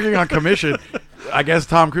if they're working on commission, I guess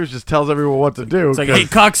Tom Cruise just tells everyone what to do. It's like, hey,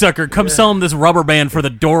 cocksucker, come sell them this rubber band for the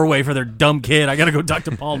doorway for their dumb kid. I got to go talk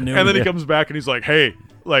to Paul Newman. And then he comes back and he's like, hey,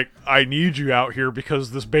 I need you out here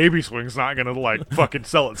because this baby swing's not going to, fucking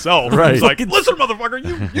sell itself. Right. He's like, listen,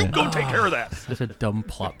 motherfucker, you go take care of that. Such a dumb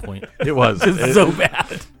plot point. It was. It's so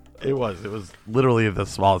bad. It was. It was literally the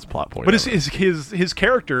smallest plot point. But ever. his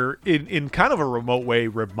character, in kind of a remote way,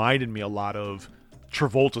 reminded me a lot of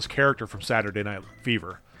Travolta's character from Saturday Night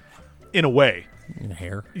Fever. In a way.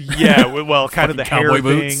 Hair. Yeah, well, kind of the Fucking hair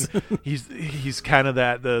cowboy thing. boots. He's kind of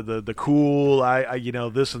that the cool. I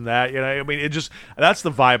this and that. I mean, it just that's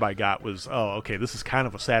the vibe I got was okay, this is kind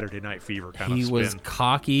of a Saturday Night Fever kind of He spin. was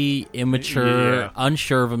cocky, immature, Yeah.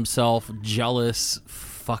 unsure of himself, jealous,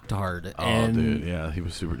 fucked hard. Oh, and dude, yeah, he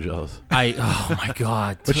was super jealous. oh my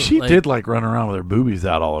god. But she did run around with her boobies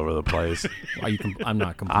out all over the place. I'm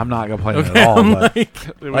not complaining. I'm not complaining Okay, at all. I'm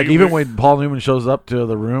But like, even when Paul Newman shows up to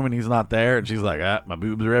the room and he's not there, and she's like, my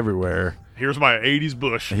boobs are everywhere. Here's my '80s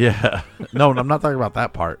bush. Yeah. No, I'm not talking about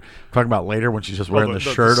that part. I'm talking about later when she's just wearing the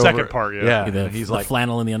shirt over. second part, yeah. Yeah. the, And he's the like,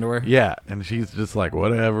 flannel in the underwear. yeah. And she's just like,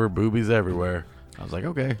 whatever, boobies everywhere. I was like,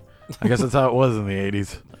 okay. I guess that's how it was in the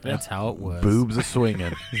 80s. That's how it was. Boobs a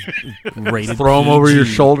swinging. Rated Throw them over your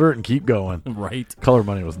PG. shoulder and keep going. Right. Color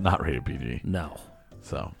Money was not rated PG. No.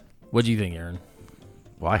 So, What do you think, Aaron?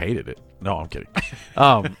 well, I hated it. No, I'm kidding.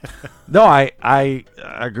 No, I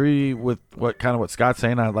agree with what Scott's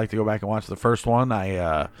saying. I'd like to go back and watch the first one.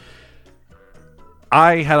 I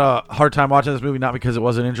had a hard time watching this movie, not because it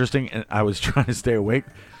wasn't interesting, and I was trying to stay awake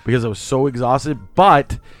because I was so exhausted,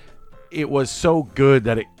 but it was so good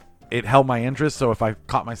that it held my interest. So if I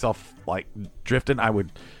caught myself drifting, I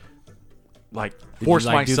would force Did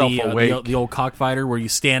you, myself do awake. the old cockfighter where you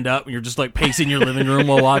stand up and you're just pacing your living room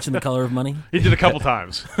while watching The Color of Money? He did a couple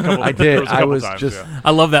times. I did. I was just.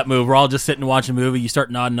 I love that move. We're all just sitting and watching a movie. You start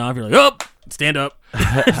nodding off. You're like, oh, stand up.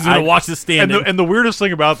 Just gonna watch this stand. And the weirdest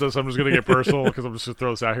thing about this, I'm just going to get personal because I'm just going to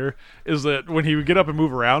throw this out here, is that when he would get up and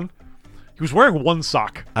move around, he was wearing one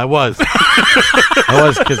sock. I was. I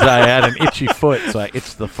was because I had an itchy foot, so I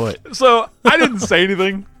itched the foot. So I didn't say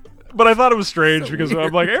anything, but I thought it was strange because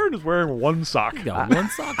I'm like, Aaron is wearing one sock. You got one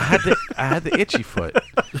sock. I had the itchy foot.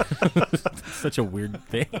 Such a weird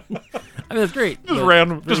thing. I mean, that's great. Just but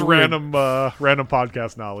random very weird. random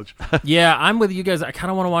podcast knowledge. Yeah, I'm with you guys. I kind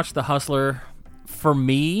of want to watch The Hustler. For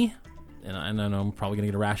me, and I know I'm probably going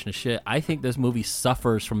to get a ration of shit, I think this movie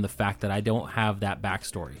suffers from the fact that I don't have that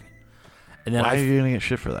backstory. And then Why are you going to get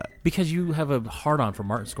shit for that? Because you have a hard-on for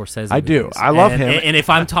Martin Scorsese. I do. movies. I love And- him. And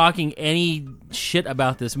if I'm talking any shit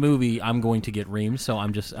about this movie, I'm going to get reamed. So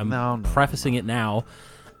I'm prefacing it now.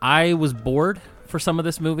 I was bored for some of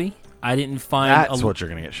this movie. I didn't find That's what you're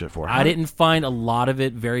going to get shit for. I didn't find a lot of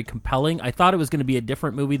it very compelling. I thought it was going to be a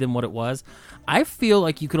different movie than what it was. I feel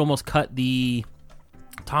like you could almost cut the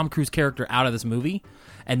Tom Cruise character out of this movie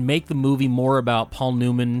and make the movie more about Paul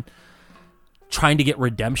Newman trying to get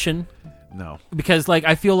redemption. No. Because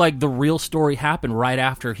I feel like the real story happened right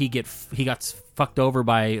after he got fucked over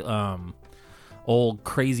by old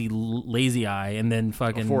crazy lazy eye, and then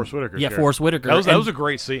fucking Forrest Whitaker. Yeah, Forrest Whitaker. That was a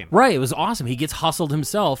great scene. Right, it was awesome. He gets hustled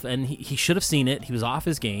himself, and he should have seen it. He was off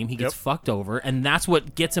his game. He gets fucked over, and that's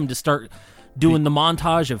what gets him to start doing the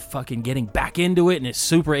montage of fucking getting back into it, and it's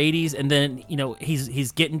super 80s, and then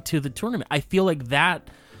he's getting to the tournament. I feel like that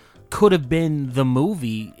could have been the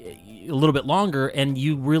movie a little bit longer, and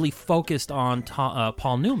you really focused on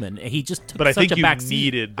Paul Newman. He just took But I such think a you back seat.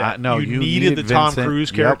 needed that. No, you you needed the Tom Vincent. Cruise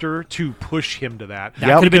Yep. character to push him to that. That could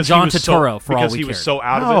have been Because he John was Turturro for all because we he was cared. so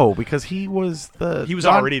out of No, it. because he was John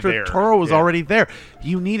already there. Turturro was Yeah. already there.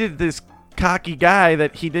 You needed this cocky guy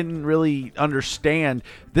that he didn't really understand.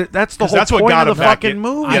 That's the 'Cause whole that's what point got of the him back fucking in.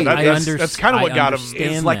 movie. Yeah, I that's kind of what got him.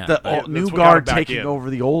 understand It's like that. the That's new what got him guard back taking in. over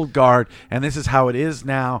the old guard, and this is how it is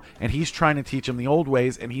now. And he's trying to teach him the old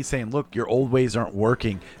ways, and he's saying, "Look, your old ways aren't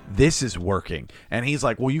working. This is working." And he's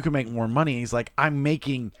like, "Well, you can make more money." And he's like, "I'm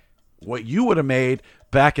making what you would have made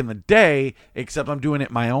back in the day, except I'm doing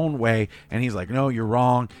it my own way. And he's like, no, you're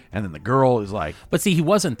wrong. And then the girl is like, But see, he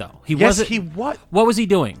wasn't though. He yes, wasn't. he what? What was he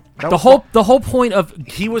doing? That The was whole point of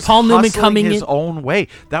He was Paul Newman hustling coming his in. own way.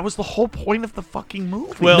 That was the whole point of the fucking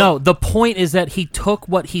movie. Well- No, the point is that he took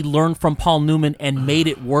what he learned from Paul Newman and made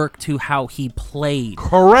it work to how he played.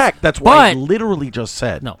 correct. That's what I But- literally just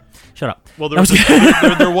said. No, shut up. Well, I was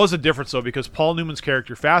there was a difference though, because Paul Newman's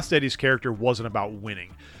character, Fast Eddie's character, wasn't about winning.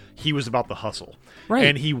 He was about the hustle, Right.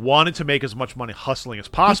 and he wanted to make as much money hustling as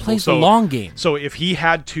possible. plays so, the long game. So if he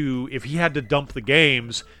had to dump the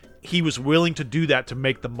games, he was willing to do that to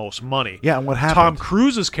make the most money. Yeah, and what happened? Tom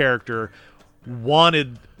Cruise's character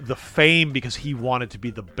wanted the fame because he wanted to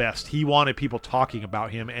be the best. He wanted people talking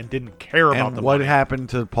about him and didn't care about And the what money. happened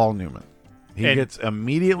to Paul Newman? He And- gets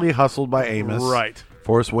immediately hustled by Amos, Right.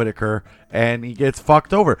 Forrest Whitaker, and he gets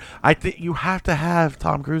fucked over. I think you have to have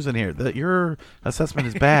Tom Cruise in here. Your assessment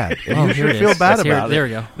is bad. And Oh, you here should it feel is. bad Let's hear about it. it. There we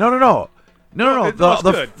go. No. it's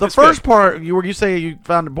good. The It's first good. part you say you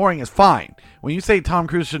found it boring is fine. When you say Tom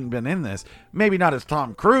Cruise shouldn't have been in this, maybe not as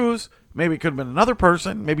Tom Cruise. Maybe it could have been another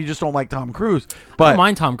person. Maybe you just don't like Tom Cruise. I But don't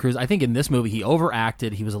mind Tom Cruise. I think in this movie he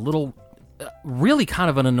overacted. He was a little, really kind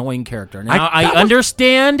of an annoying character. Now I that was-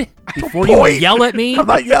 understand. Before Boy, you yell at me, I'm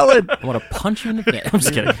not yelling. I want to punch you in the face. I'm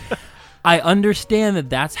just kidding. I understand that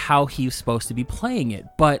that's how he was supposed to be playing it,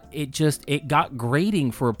 but it got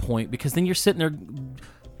grating for a point because then you're sitting there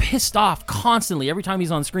pissed off constantly every time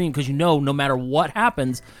he's on screen because no matter what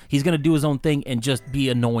happens, he's going to do his own thing and just be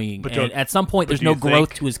annoying. But And don't- at some point, but there's do no you growth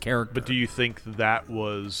think- to his character. But do you think that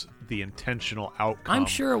was the intentional outcome? I'm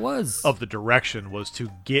sure it was. Of the direction was to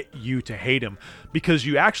get you to hate him, because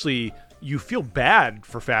you feel bad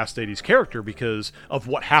for Fast Eddie's character because of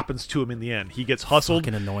what happens to him in the end. He gets hustled,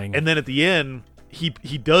 Fucking annoying. and then at the end, he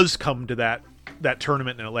does come to that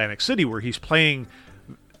tournament in Atlantic City where he's playing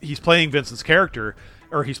Vincent's character,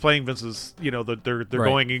 or he's playing Vince's. They're Right.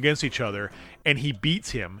 going against each other, and he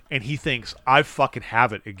beats him, and he thinks, I fucking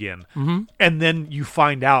have it again. Mhm. And then you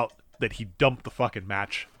find out that he dumped the fucking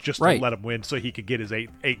match just Right. to let him win so he could get his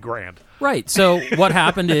eight grand. Right. So what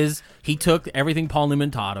happened is he took everything Paul Newman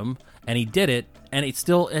taught him and he did it, and I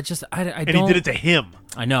don't. And he did it to him.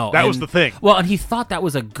 I know. That was the thing. Well, and he thought that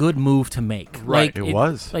was a good move to make. Right. Like, It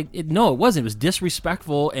was. No, it wasn't. It was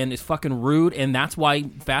disrespectful and it's fucking rude, and that's why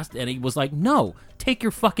Fast Eddie was like, no, take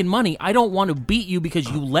your fucking money. I don't want to beat you because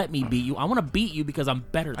you let me beat you. I want to beat you because I'm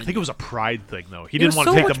better than I think you. it was a pride thing, though. He It didn't was want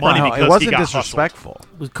so to take much the money pride. because it he wasn't got disrespectful.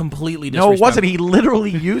 It was completely No, disrespectful. it wasn't. He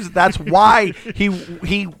literally used. That's why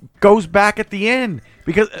he goes back at the end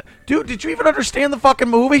because, dude, did you even understand the fucking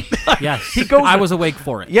movie? Yes. he goes. I was awake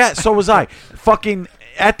for it. Yeah, so was I. Fucking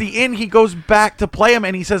at the end, he goes back to play him,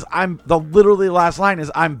 and he says, "I'm." The literally last line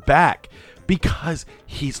is, "I'm back," because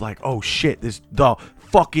he's like, "Oh shit, the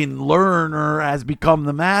fucking learner has become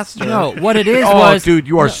the master." No, what it is oh, was... dude,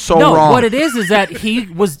 you are so no, wrong. what it is that he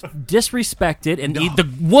was disrespected, and the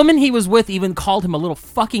woman he was with even called him a little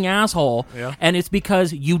fucking asshole, Yeah. and it's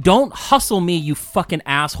because you don't hustle me, you fucking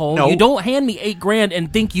asshole. No. You don't hand me $8,000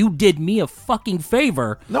 and think you did me a fucking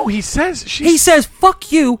favor. No, he says. He says,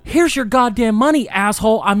 fuck you, here's your goddamn money,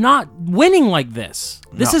 asshole. I'm not winning like this.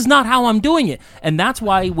 This No. is not how I'm doing it. And that's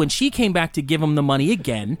why when she came back to give him the money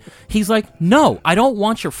again, he's like, no, I don't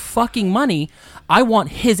want your fucking money. I want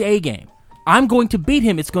his A game. I'm going to beat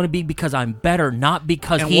him. It's going to be because I'm better, not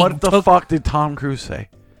because And he what the took... fuck did Tom Cruise say?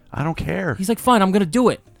 I don't care. He's like, fine, I'm going to do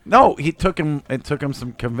it. No, it took him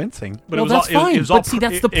some convincing. But Well, it was that's all, fine, It was but all, see,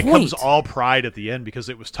 that's it, the It comes point. all pride at the end because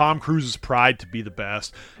it was Tom Cruise's pride to be the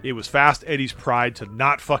best. It was Fast Eddie's pride to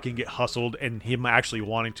not fucking get hustled, and him actually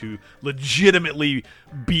wanting to legitimately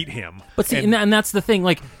beat him. But see, and that's the thing.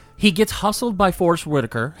 Like, he gets hustled by Forrest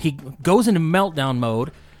Whitaker. He goes into meltdown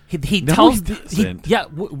mode. He No, tells... he doesn't.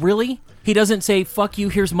 Really? He doesn't say, fuck you,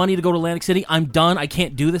 here's money to go to Atlantic City. I'm done. I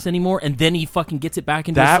can't do this anymore. And then he fucking gets it back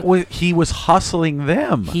into He was hustling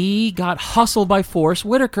them. He got hustled by Forrest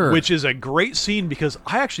Whitaker. Which is a great scene because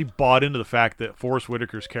I actually bought into the fact that Forrest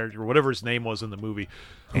Whitaker's character, whatever his name was in the movie,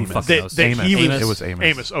 Amos. that Amos. he was Amos. It was Amos.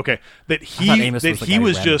 Amos. Okay, that thought he Amos that was the he guy who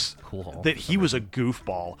was ran just Cool Hall that he was a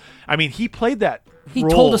goofball. I mean, he played that. He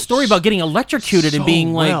role told a story about getting electrocuted so and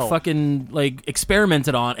being like well. fucking like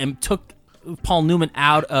experimented on, and took Paul Newman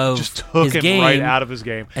out of Just took his him game, right out of his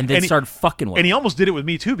game, and then started fucking with And he him. almost did it with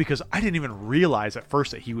me too because I didn't even realize at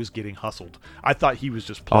first that he was getting hustled. I thought he was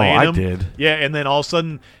just playing I him. did. Yeah, and then all of a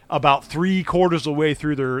sudden, about 3/4 of the way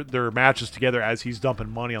through their matches together, as he's dumping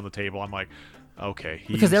money on the table, I'm like, okay.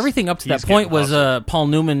 Because everything up to that point was hustled. Paul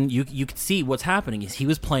Newman. You could see what's happening is he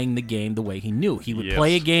was playing the game the way he knew. He would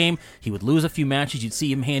play a game. He would lose a few matches. You'd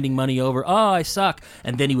see him handing money over. Oh, I suck.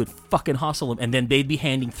 And then he would fucking hustle him. And then they'd be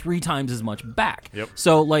handing 3 times as much back. Yep.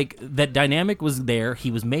 So, like, that dynamic was there.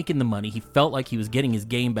 He was making the money. He felt like he was getting his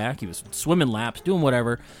game back. He was swimming laps, doing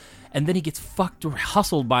whatever. And then he gets fucked or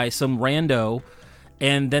hustled by some rando.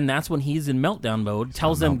 And then that's when he's in meltdown mode.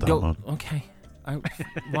 Tells them, go, okay. I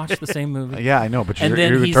watched the same movie. Yeah, I know, but and you're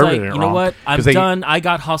then he's interpreting like, it you know wrong, what? I'm 'cause they- done. I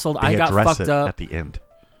got hustled. I got address fucked it up. at the end.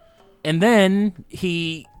 And then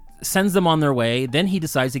he sends them on their way. Then he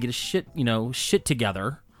decides to get his shit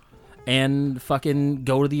together and fucking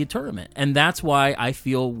go to the tournament. And that's why I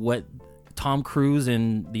feel what Tom Cruise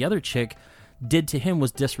and the other chick did to him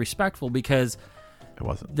was disrespectful because it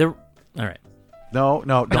wasn't. All right. No,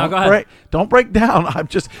 go ahead. Don't break down.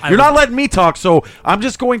 You're not letting me talk, so I'm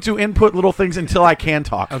just going to input little things until I can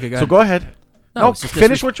talk. Okay, go so ahead. go ahead. No, it's just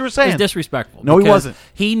finish what you were saying. It's disrespectful. No, he because wasn't.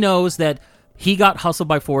 He knows that he got hustled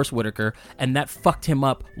by Forrest Whitaker, and that fucked him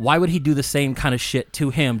up. Why would he do the same kind of shit to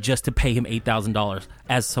him just to pay him $8,000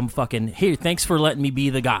 as some fucking, here, thanks for letting me be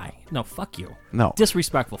the guy? No, fuck you. No.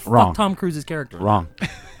 Disrespectful. Wrong. Fuck Tom Cruise's character. Wrong.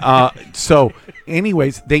 So,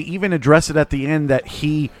 anyways, they even address it at the end that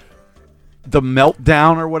the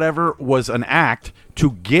meltdown or whatever was an act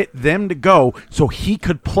to get them to go so he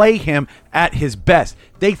could play him at his best.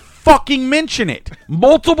 They fucking mention it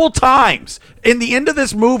multiple times in the end of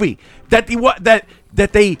this movie that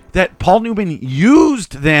Paul Newman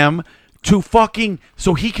used them to fucking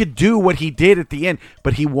so he could do what he did at the end,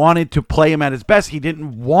 but he wanted to play him at his best. He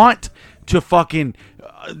didn't want to fucking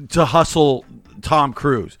to hustle Tom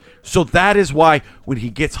Cruise. So that is why when he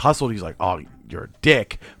gets hustled, he's like, "Oh, you're a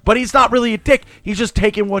dick," but he's not really a dick. He's just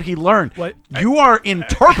taking what he learned. You are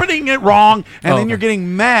interpreting it wrong, and then you're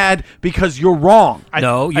getting mad because you're wrong.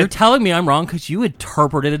 You're telling me I'm wrong because you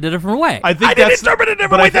interpreted it a different way. I didn't interpret it a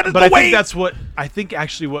different way. That is the way. Think that's what I think.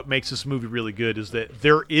 Actually, what makes this movie really good is that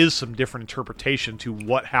there is some different interpretation to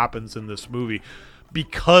what happens in this movie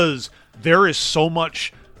because there is so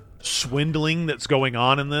much swindling that's going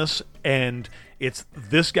on in this, and it's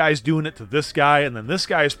this guy's doing it to this guy, and then this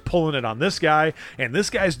guy's pulling it on this guy, and this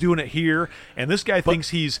guy's doing it here, and this guy thinks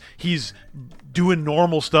he's doing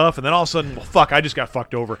normal stuff, and then all of a sudden, well, fuck, I just got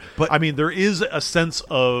fucked over. But I mean, there is a sense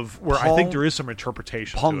of where I think there is some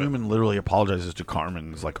interpretation. Paul to it. Newman literally apologizes to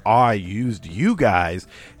Carmen. He's like, "Oh, I used you guys,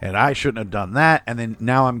 and I shouldn't have done that, and then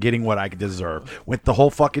now I'm getting what I deserve with the whole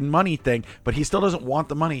fucking money thing." But he still doesn't want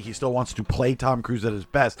the money. He still wants to play Tom Cruise at his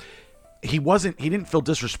best. He didn't feel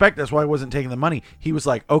disrespect. That's why he wasn't taking the money. He was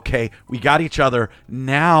like, okay, we got each other.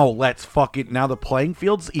 Now let's now the playing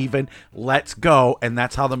field's even. Let's go. And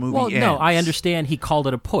that's how the movie ends. No, I understand he called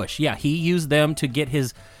it a push. Yeah, he used them to get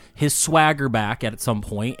his swagger back at some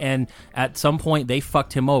point, and at some point they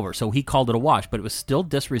fucked him over. So he called it a wash, but it was still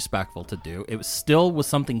disrespectful to do. It was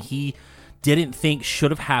something he didn't think should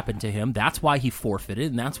have happened to him. That's why he forfeited,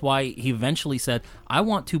 and that's why he eventually said, I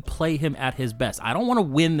want to play him at his best. I don't want to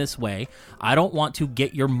win this way. I don't want to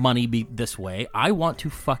get your money this way. I want to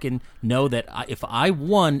fucking know that if I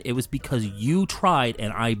won, it was because you tried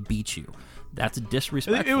and I beat you. That's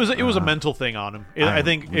disrespectful. It was a mental thing on him. I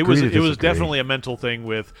think it was definitely a mental thing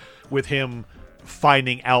with him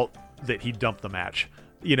finding out that he dumped the match.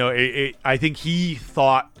 You know, I think he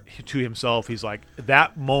thought to himself, he's like,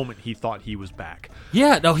 that moment he thought he was back.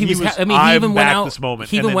 Yeah, no, he was. He even went out. This moment.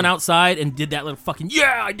 He even went outside and did that little fucking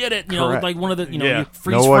I did it. You know, Correct. like one of the Yeah. you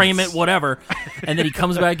freeze frame it, whatever. And then he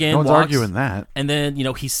comes back in. No one's walks, arguing that. And then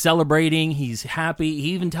he's celebrating. He's happy. He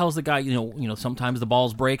even tells the guy, sometimes the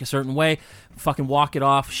balls break a certain way. Fucking walk it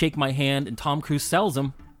off. Shake my hand. And Tom Cruise sells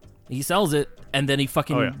him. He sells it. And then he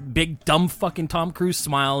fucking big dumb fucking Tom Cruise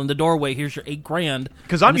smile in the doorway. Here's your $8,000.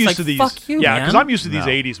 Because I'm it's used to these. Fuck you, yeah, man. because I'm used to these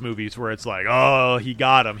 '80s movies where it's like, oh, he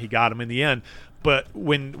got him in the end. But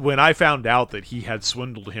when I found out that he had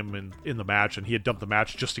swindled him in the match and he had dumped the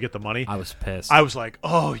match just to get the money, I was pissed. I was like,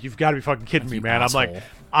 oh, you've got to be fucking kidding me, You man. asshole. I'm like,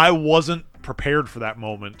 I wasn't prepared for that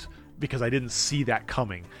moment because I didn't see that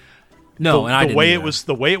coming. No, and I didn't either.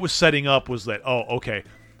 The way it was setting up was that, oh, okay,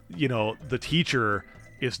 the teacher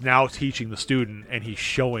is now teaching the student and he's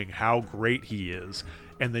showing how great he is,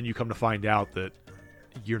 and then you come to find out that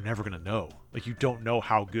you're never going to know. Like, you don't know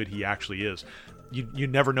how good he actually is. You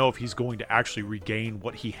never know if he's going to actually regain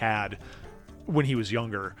what he had when he was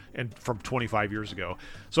younger and from 25 years ago.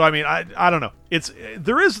 So I mean, I don't know.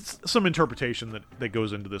 There is some interpretation that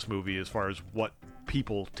goes into this movie as far as what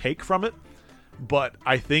people take from it, but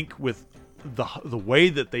I think with the way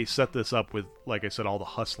that they set this up with, like I said, all the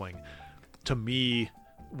hustling, to me,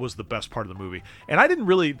 was the best part of the movie. And I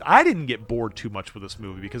didn't get bored too much with this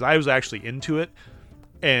movie because I was actually into it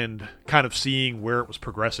and kind of seeing where it was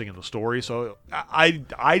progressing in the story. So I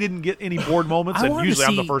didn't get any bored moments, and usually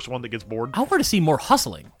I'm the first one that gets bored. I wanted to see more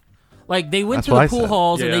hustling. Like, they went That's through what the I pool said.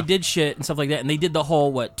 halls and Yeah. they did shit and stuff like that, and they did the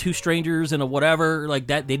whole, two strangers and a whatever, like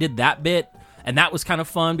that. They did that bit, and that was kind of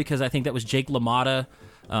fun because I think that was Jake LaMotta,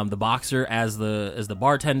 the boxer, as the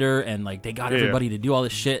bartender, and like they got everybody to do all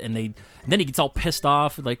this shit, and then he gets all pissed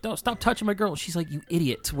off, like, "No, stop touching my girl." And she's like, "You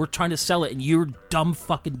idiot! We're trying to sell it, and you're dumb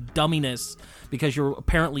fucking dumminess because you're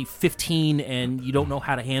apparently 15 and you don't know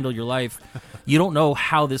how to handle your life. You don't know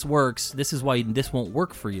how this works. This is why this won't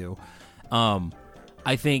work for you."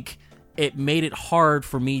 I think it made it hard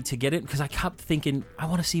for me to get it because I kept thinking I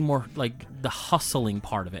want to see more like the hustling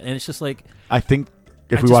part of it, and it's just like I think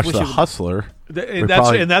if I we just watch wish The it would- Hustler, And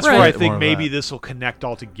that's where I Right. think More of maybe that. this will connect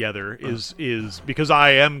all together is because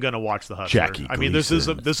I am going to watch The Hustler. Jackie I mean, this is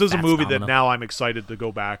a Fats movie that Domino. now I'm excited to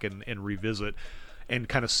go back and revisit and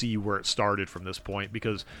kind of see where it started from this point,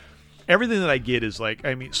 because everything that I get is like,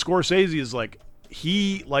 I mean, Scorsese is like,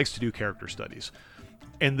 he likes to do character studies.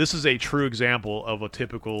 And this is a true example of a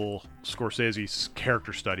typical Scorsese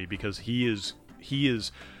character study, because he is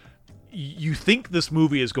you think this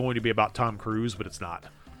movie is going to be about Tom Cruise, but it's not.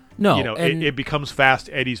 no. You know, and, it becomes Fast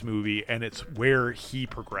Eddie's movie, and it's where he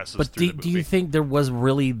progresses but through do, the movie. do you think there was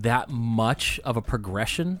really that much of a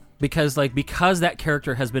progression? Because that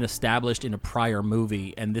character has been established in a prior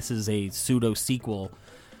movie, and this is a pseudo sequel.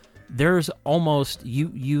 There's almost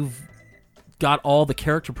you've got all the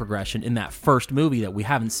character progression in that first movie that we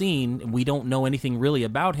haven't seen, and we don't know anything really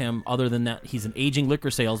about him other than that he's an aging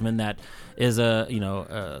liquor salesman that is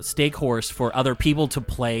a stake horse for other people to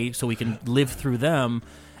play so he can live through them,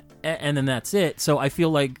 and then that's it. So I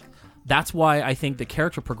feel like that's why I think the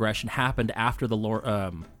character progression happened after the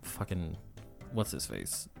fucking what's his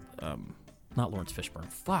face, not Lawrence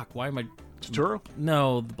Fishburne. Fuck, why am I? Turturro?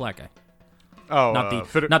 No, the black guy. Oh, Not the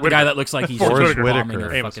Whitaker. guy that looks like he's Forrest just bombing Whitaker.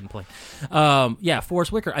 a Amos. fucking plane.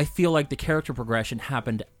 Forrest Whitaker. I feel like the character progression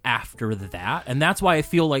happened after that, and that's why I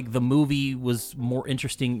feel like the movie was more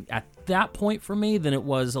interesting at that point for me than it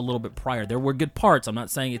was a little bit prior. There were good parts. I'm not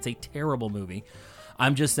saying it's a terrible movie.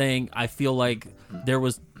 I'm just saying I feel like there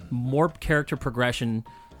was more character progression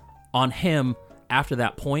on him after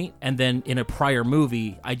that point, and then in a prior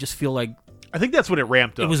movie, I just feel like I think that's when it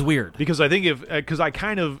ramped up. it was weird. because I think because I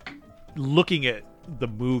kind of looking at the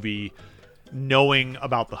movie, knowing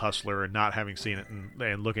about The Hustler and not having seen it,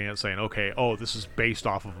 and looking at it saying, okay, this is based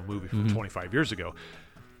off of a movie from 25 years ago.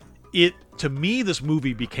 To me, this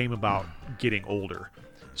movie became about getting older.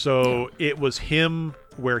 So it was him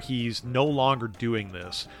where he's no longer doing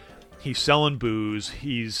this. He's selling booze.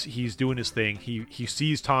 He's doing his thing. He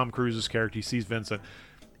sees Tom Cruise's character. He sees Vincent.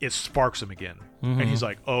 It sparks him again, and he's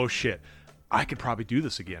like, "Oh shit, I could probably do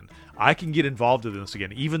this again. I can get involved in this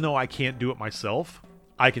again, even though I can't do it myself.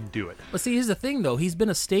 I can do it." But see, here's the thing, though. He's been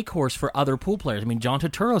a stake horse for other pool players. I mean, John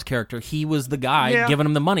Turturro's character, he was the guy giving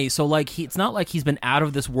him the money. So, like, it's not like he's been out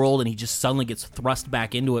of this world and he just suddenly gets thrust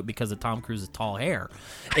back into it because of Tom Cruise's tall hair.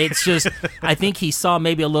 It's just, I think he saw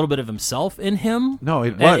maybe a little bit of himself in him. No,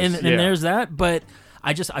 it was. And there's that. But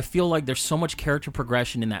I feel like there's so much character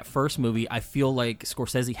progression in that first movie. I feel like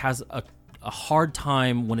Scorsese has a hard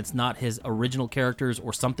time when it's not his original characters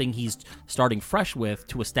or something he's starting fresh with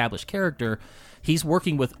to establish character. He's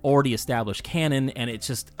working with already established canon, and it's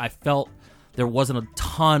just, I felt there wasn't a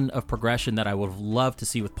ton of progression that I would have loved to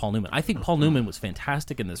see with Paul Newman. I think Paul Newman was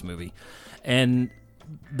fantastic in this movie, and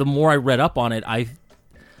the more I read up on it, I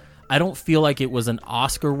don't feel like it was an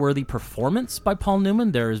Oscar-worthy performance by Paul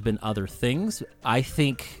Newman. There has been other things. I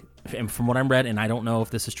think, and from what I read, and I don't know if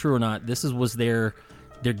this is true or not, was their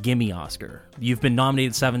gimme Oscar. You've been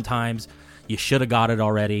nominated 7 times. You should have got it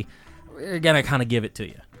already. We're going to kind of give it to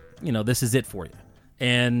you. You know, this is it for you.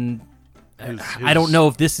 And I don't know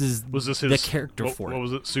if this is the character for it. What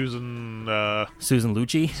was it? Susan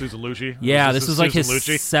Lucci? Susan Lucci? Yeah, this was like his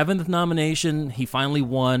Lucci? 7th nomination. He finally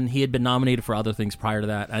won. He had been nominated for other things prior to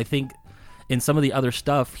that. I think in some of the other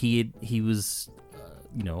stuff, he was,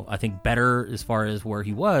 I think better as far as where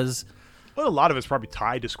he was. Well, a lot of it's probably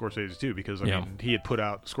tied to Scorsese too, because I mean, he had put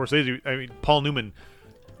out Scorsese. I mean, Paul Newman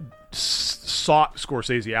sought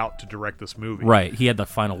Scorsese out to direct this movie. Right. He had the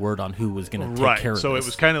final word on who was going to take care of So this. it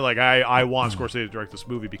was kind of like I want Scorsese to direct this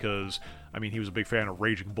movie because I mean he was a big fan of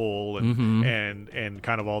Raging Bull and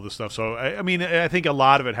kind of all this stuff. So I mean I think a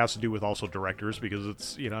lot of it has to do with also directors, because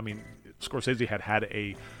it's Scorsese had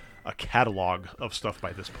a catalog of stuff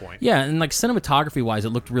by this point. Yeah, and like cinematography wise, it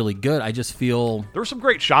looked really good. I just feel there were some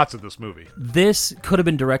great shots of this movie. This could have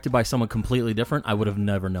been directed by someone completely different. I would have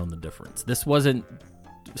never known the difference. This wasn't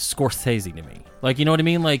Scorsese to me. Like, you know what I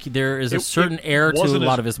mean? Like, there is a certain air to a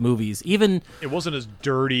lot of his movies. Even it wasn't as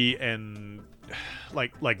dirty and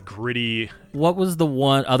like gritty. What was the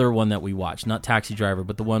other one that we watched? Not Taxi Driver,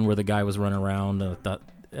 but the one where the guy was running around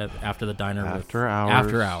after the diner After with, Hours.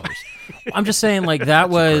 After Hours. I'm just saying, like, that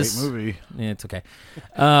was a great movie. Yeah, it's okay.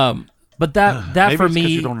 But that Maybe for it's 'cause me,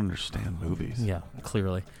 you don't understand movies. Yeah,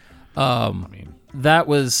 clearly. I mean, that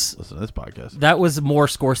was listen to this podcast. That was more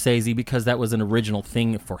Scorsese because that was an original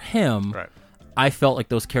thing for him. Right. I felt like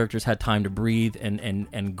those characters had time to breathe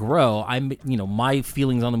and grow. My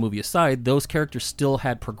feelings on the movie aside, those characters still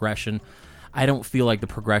had progression. I don't feel like the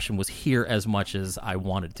progression was here as much as I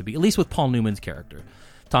wanted it to be, at least with Paul Newman's character.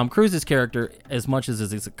 Tom Cruise's character, as much as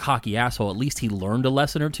he's a cocky asshole, at least he learned a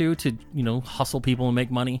lesson or two to, hustle people and make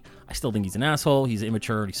money. I still think he's an asshole. He's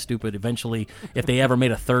immature. He's stupid. Eventually, if they ever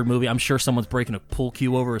made a third movie, I'm sure someone's breaking a pool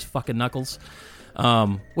cue over his fucking knuckles,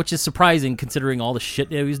 which is surprising considering all the shit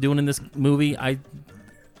that he's doing in this movie.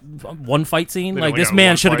 One fight scene, like, this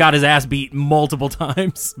man should have got his ass beat multiple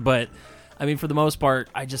times. But, I mean, for the most part,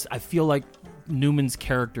 I feel like Newman's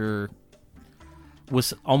character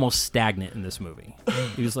was almost stagnant in this movie.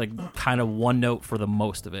 He was like kind of one note for the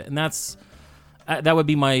most of it, and that would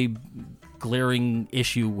be my glaring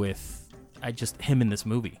issue with him in this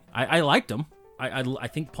movie. I liked him. I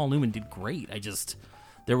think Paul Newman did great.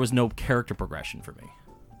 There was no character progression for me.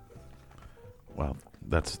 Well,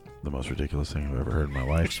 that's the most ridiculous thing I've ever heard in my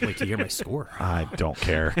life. Just wait to hear my score. I don't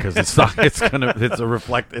care because it's not. It's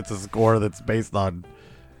a score that's based on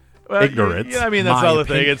ignorance. Yeah, I mean, that's the other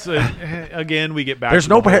thing. It's again, we get back. There's to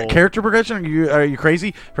no the whole... character progression. Are you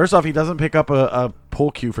crazy? First off, he doesn't pick up a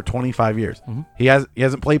pool cue for 25 years. Mm-hmm. He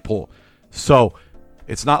hasn't played pool, so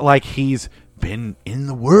it's not like he's been in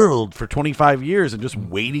the world for 25 years and just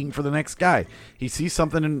waiting for the next guy. He sees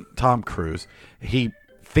something in Tom Cruise. He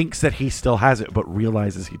thinks that he still has it, but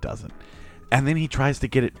realizes he doesn't. And then he tries to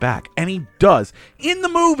get it back, and he does in the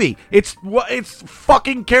movie. It's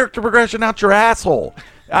fucking character progression out your asshole.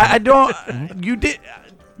 I don't. You did.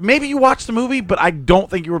 Maybe you watched the movie, but I don't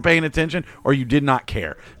think you were paying attention, or you did not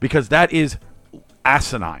care, because that is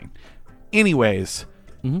asinine. Anyways,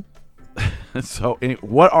 so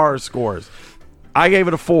what are our scores? I gave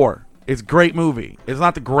it a 4. It's a great movie. It's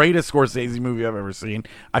not the greatest Scorsese movie I've ever seen.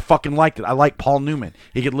 I fucking liked it. I like Paul Newman.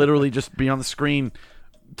 He could literally just be on the screen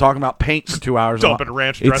talking about paint for 2 hours. Dumping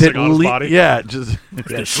ranch dressing on his body. Yeah, just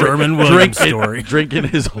the Sherman Williams story. Drinking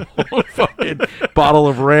his whole fucking bottle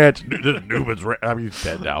of ranch. Newman's ranch. I mean, he's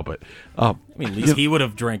dead now, but at least he would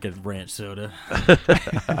have drank a ranch soda.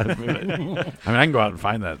 I mean, I can go out and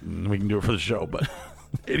find that, and we can do it for the show. But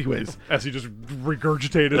anyways, as he just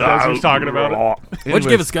regurgitated as he was talking about it. What'd you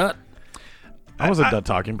give it, Scott? I wasn't done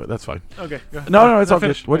talking, but that's fine. Okay. No, it's all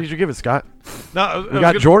good. What did you give it, Scott? No, we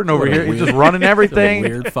got Jordan over here. He's just running everything.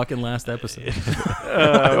 Weird fucking last episode.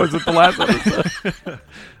 Was it the last episode?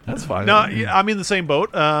 That's fine. No, I'm in the same boat.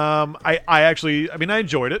 I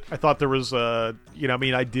enjoyed it. I thought there was, I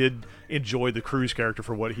did enjoy the Cruise character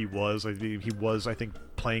for what he was. He was, I think,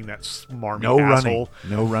 playing that smarmy asshole.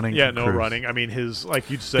 No running. Yeah, from no Cruise. running. I mean, his, like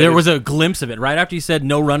you said. There was a glimpse of it. Right after you said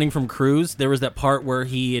no running from Cruise, there was that part where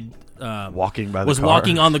he had... walking by the was car.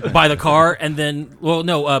 walking by the car, and then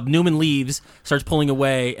Newman leaves, starts pulling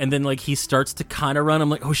away, and then like he starts to kind of run. I'm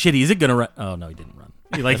like, oh shit, is it gonna run? Oh no, he didn't run.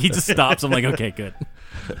 He just stops. I'm like, okay, good.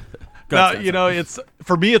 It's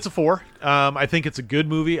for me, it's a 4. I think it's a good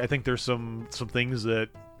movie. I think there's some things that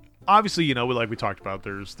obviously, like we talked about,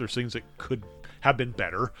 there's things that could have been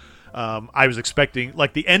better. I was expecting,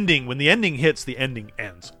 like, the ending. When the ending hits, the ending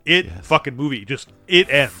ends. Fucking movie it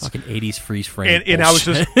ends. Fucking 80s freeze frame. And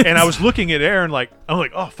I was looking at Aaron like, I'm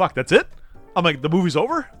like, oh fuck, that's it. I'm like, the movie's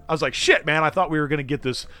over. I was like, shit, man. I thought we were gonna get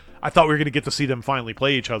this. I thought we were gonna get to see them finally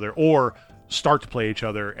play each other or start to play each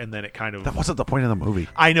other, and then it kind of. That wasn't the point of the movie.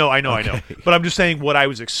 I know. But I'm just saying what I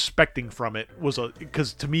was expecting from it was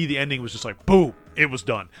because to me the ending was just like, boom, it was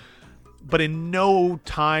done. But in no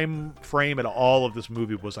time frame at all of this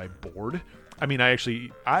movie was I bored. I mean, I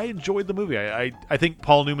enjoyed the movie. I think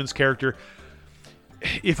Paul Newman's character,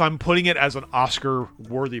 if I'm putting it as an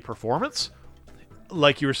Oscar-worthy performance,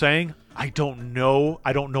 like you were saying, I don't know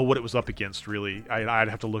what it was up against, really. I'd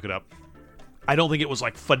have to look it up. I don't think it was,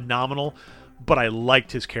 like, phenomenal, but I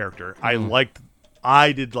liked his character.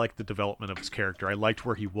 I did like the development of his character. I liked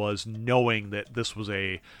where he was, knowing that this was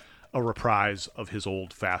a reprise of his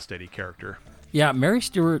old Fast Eddie character. Yeah, Mary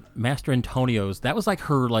Stuart Mastrantonio's, that was like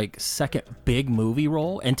her second big movie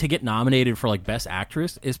role, and to get nominated for Best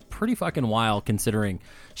Actress is pretty fucking wild considering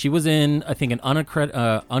she was in, I think, an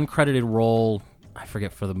uncredited role I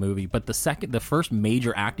forget for the movie, but the first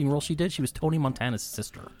major acting role she did, she was Tony Montana's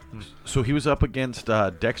sister. So he was up against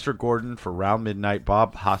Dexter Gordon for Round Midnight,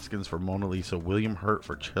 Bob Hoskins for Mona Lisa, William Hurt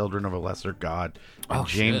for Children of a Lesser God, and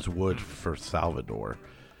James Wood for Salvador.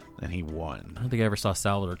 And he won. I don't think I ever saw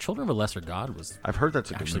Salvador. Children of a Lesser God was. I've heard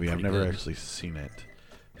that's a good movie. I've never good. actually seen it.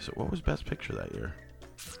 So what was Best Picture that year?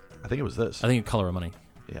 I think it was this. I think Color of Money.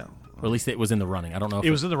 Yeah. Or at least it was in the running. I don't know if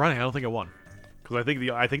it was in the running. I don't think it won. Because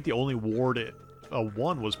I think the only award it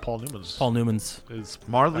won was Paul Newman's. Paul Newman's.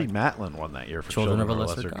 Marlee Matlin won that year for Children of a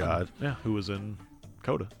Lesser God. Yeah, who was in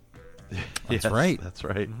Coda. That's right. That's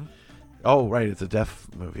right. Mm-hmm. Oh, right. It's a deaf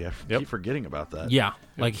movie. I keep forgetting about that. Yeah.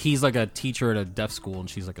 Like, he's like a teacher at a deaf school, and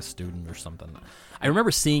she's like a student or something. I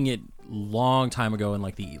remember seeing it long time ago in,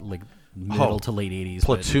 like, the middle to late 80s.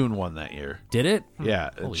 Platoon won that year. Did it?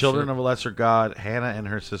 Yeah. Holy Children shit. of a Lesser God, Hannah and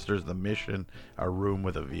Her Sisters, The Mission, A Room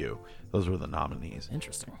with a View. Those were the nominees.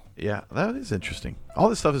 Interesting. Yeah, that is interesting. All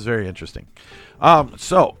this stuff is very interesting.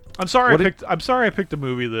 So I'm sorry I picked a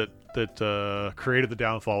movie that created the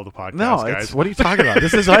downfall of the podcast. No, guys. What are you talking about?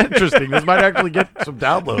 This is interesting. This might actually get some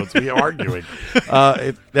downloads. We arguing.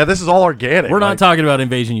 This is all organic. We're not talking about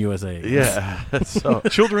Invasion USA. Yeah. So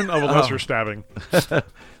Children of a Lesser Stabbing.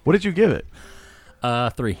 What did you give it?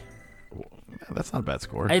 3. That's not a bad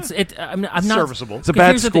score. I'm not serviceable. It's a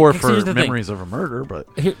bad score for Memories of a Murder, but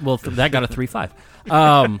that got a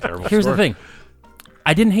 3.5. Here's the thing.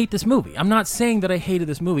 I didn't hate this movie. I'm not saying that I hated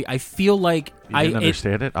this movie. I feel like you didn't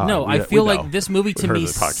understand it. No, I feel like this movie to me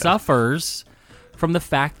suffers from the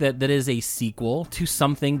fact that is a sequel to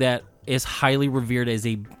something that is highly revered as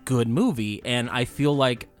a good movie, and I feel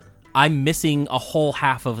like I'm missing a whole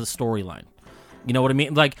half of the storyline. You know what I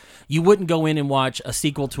mean? Like, you wouldn't go in and watch a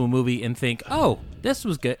sequel to a movie and think, "Oh, this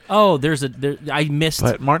was good." Oh, I missed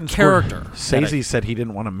but Martin character. Scorsese said he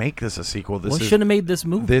didn't want to make this a sequel. Shouldn't have made this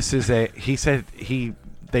movie. This is he said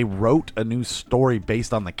they wrote a new story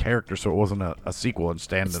based on the character, so it wasn't a sequel and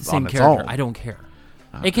stand on its own. I don't care.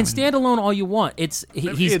 It can stand alone all you want. It's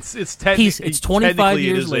 25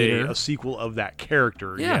 years later. A sequel of that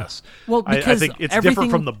character. Yeah. Yes. Well, I because think it's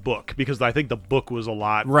different from the book, because I think the book was a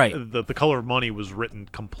lot. Right. The Color of Money was written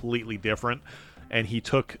completely different, and he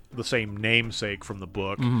took the same namesake from the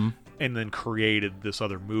book and then created this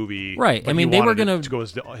other movie. Right. I mean, they were going to go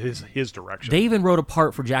his direction. They even wrote a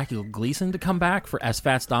part for Jackie Gleason to come back as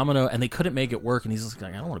Fats Domino, and they couldn't make it work. And he's just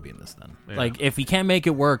like, I don't want to be in this then. Yeah. Like, if you can't make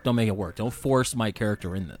it work, don't make it work. Don't force my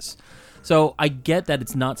character in this. So I get that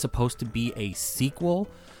it's not supposed to be a sequel,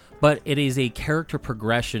 but it is a character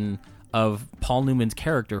progression of Paul Newman's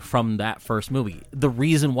character from that first movie. The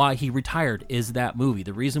reason why he retired is that movie.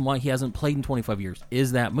 The reason why he hasn't played in 25 years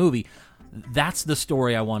is that movie. That's the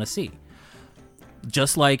story I want to see.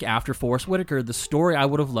 Just like after Forrest Whitaker, the story I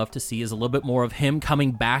would have loved to see is a little bit more of him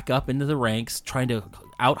coming back up into the ranks, trying to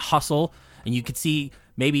out-hustle, and you could see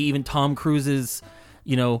maybe even Tom Cruise's,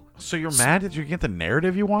 So you're mad that you get the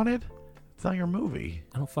narrative you wanted? It's not your movie.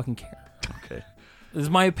 I don't fucking care. Okay. This is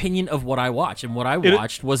my opinion of what I watched, and what I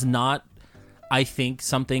watched was not, I think,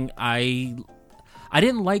 something I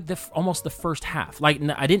didn't like almost the first half. Like,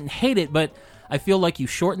 I didn't hate it, but I feel like you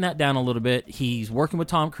shorten that down a little bit. He's working with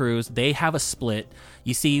Tom Cruise. They have a split.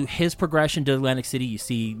 You see his progression to Atlantic City. You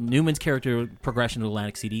see Newman's character progression to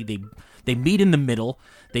Atlantic City. They meet in the middle.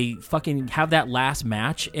 They fucking have that last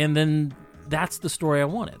match, and then that's the story I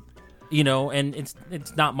wanted. And it's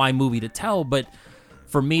not my movie to tell, but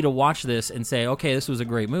for me to watch this and say, okay, this was a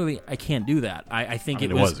great movie, I can't do that. I think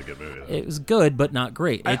it was a good movie. It was good, but not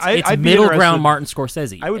great. It's I'd middle ground Martin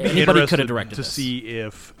Scorsese. I would be Anybody could have interested directed to this. see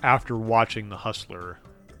if, after watching The Hustler,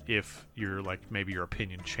 if maybe your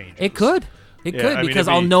opinion changes. It could. It could, because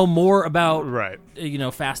I'll know more about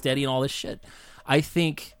Fast Eddie and all this shit. I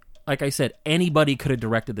think, like I said, anybody could have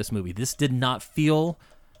directed this movie. This did not feel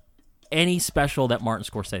any special that Martin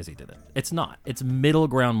Scorsese did it. It's not. It's middle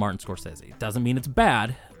ground Martin Scorsese. It doesn't mean it's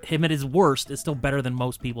bad. Him at his worst is still better than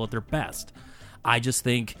most people at their best. I just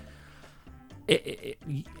think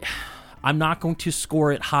I'm not going to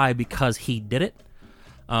score it high because he did it.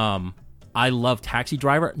 I love Taxi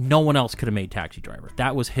Driver. No one else could have made Taxi Driver.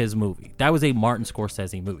 That was his movie. That was a Martin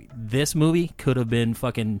Scorsese movie. This movie could have been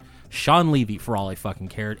fucking Sean Levy for all I fucking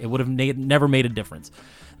cared. It would have never made a difference.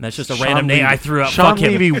 And that's just a random name I threw out. Sean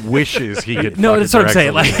Levy wishes he could. No, that's what I'm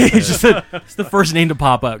saying. Like, it's the first name to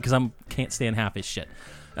pop up because can't stand half his shit.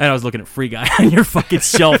 And I was looking at Free Guy on your fucking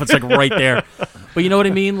shelf. It's like right there. But you know what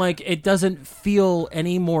I mean? Like, it doesn't feel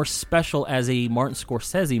any more special as a Martin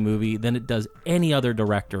Scorsese movie than it does any other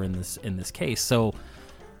director in this case. So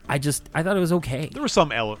I thought it was okay. There were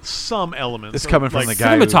some elements. It's coming from like, the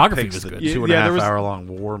guy who cinematography thinks was the good. 2.5 hour long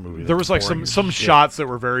war movie. There was like boring some as shit. shots that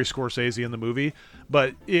were very Scorsese in the movie,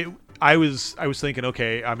 but I was thinking,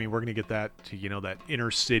 okay, I mean, we're gonna get that to that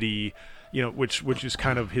inner city, which is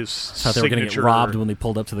kind of his I thought they were going to get signature. robbed when they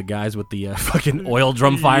pulled up to the guys with the fucking oil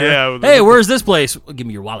drum fire. Yeah, hey, where's this place? Give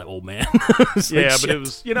me your wallet, old man. It's like, Yeah, but shit. it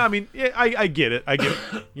was, I mean, I get it. I get,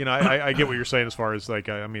 I get what you're saying as far as like,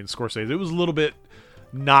 I mean, Scorsese. It was a little bit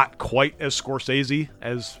not quite as Scorsese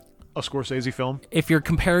as a Scorsese film. If you're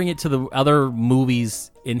comparing it to the other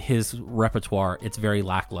movies in his repertoire, it's very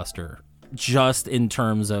lackluster, just in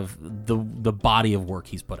terms of the body of work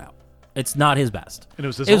he's put out. It's not his best. And it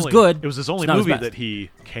was good. It was his only It's not his movie best. that he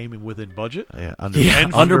came in within budget. Yeah,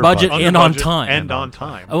 under budget and on time. And on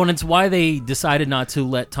time. Oh, and it's why they decided not to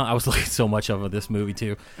let Tom. I was looking so much of this movie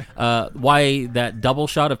too. Why that double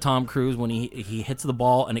shot of Tom Cruise when he hits the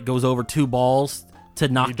ball and it goes over 2 balls to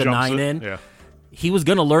knock He the jumps 9 it. in. Yeah. He was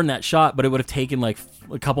gonna learn that shot, but it would have taken like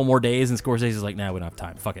a couple more days. And Scorsese's like, "Nah, we don't have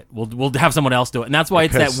time. Fuck it. We'll have someone else do it." And that's why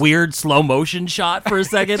it's Because that weird slow motion shot for a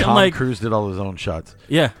second. Tom I'm like, Cruise did all his own shots.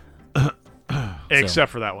 yeah,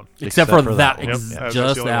 Except for that one. except for that, one. Yep. That's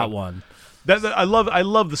just the only that one. one. I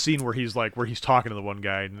love the scene where he's talking to the one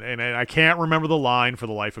guy, and I can't remember the line for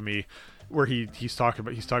the life of me, where he's talking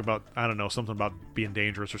about I don't know, something about being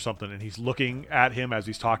dangerous or something, and he's looking at him as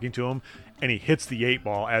he's talking to him, and he hits the 8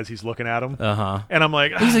 ball as he's looking at him. And I'm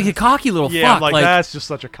like, He's like a cocky little yeah, fuck. I'm like that's just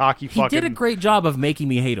such a cocky He fucking. did a great job of making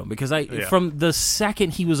me hate him because from the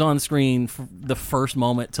second he was on screen, from the first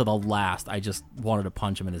moment to the last, I just wanted to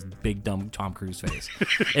punch him in his big dumb Tom Cruise face.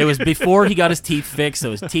 It was before he got his teeth fixed,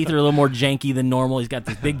 so his teeth are a little more janky than normal. He's got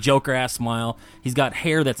this big Joker ass smile. He's got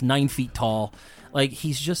hair that's 9 feet tall. Like,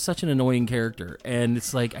 he's just such an annoying character, and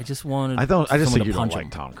it's like I just wanted. I just someone think to you don't punch like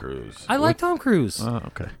him. Tom Cruise. I like Tom Cruise. Oh,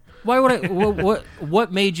 okay. Why would I?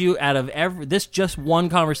 What made you out of this just one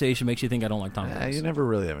conversation makes you think I don't like Tom Cruise? You never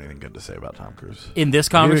really have anything good to say about Tom Cruise. In this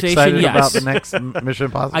Are conversation, you excited yes. about the next Mission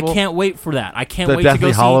Impossible? I can't wait for that. I can't the wait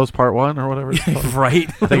Deathly to go Hollows Part 1 or whatever it's called.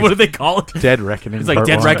 right? What do they call it? Dead Reckoning. It's like Part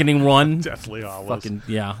Dead 1. Reckoning 1. Deathly Hollows. Fucking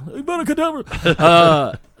yeah.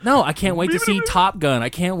 No, I can't wait to see Top Gun. I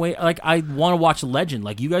can't wait. Like, I want to watch Legend.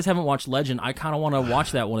 Like, you guys haven't watched Legend. I kind of want to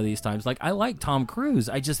watch that one of these times. Like, I like Tom Cruise.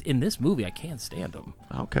 I just in this movie I can't stand him.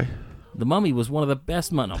 Okay. The Mummy was one of the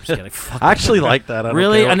best. No, I'm just kidding. Fuck I actually like that. I don't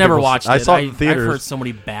really? care what I never people watched it. I saw it in theaters. I've heard so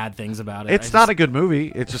many bad things about it. It's not a good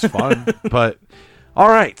movie. It's just fun. But all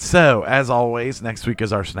right. So as always, next week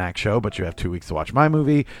is our snack show. But you have 2 weeks to watch my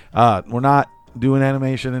movie. We're not doing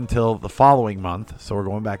animation until the following month, so we're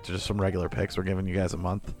going back to just some regular picks. We're giving you guys a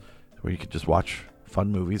month where you can just watch fun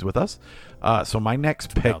movies with us. So my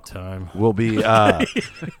next pick will be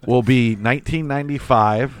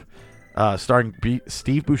 1995, starring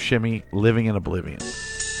Steve Buscemi, Living in Oblivion.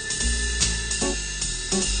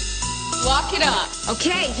 Lock it up.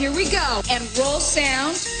 Okay, here we go. And roll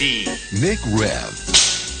sound. Nick Rev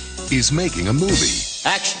is making a movie.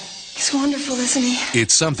 Action. He's wonderful, isn't he?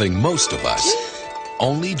 It's something most of us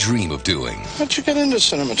only dream of doing. How'd you get into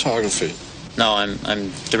cinematography? No, I'm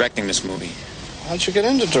directing this movie. How'd you get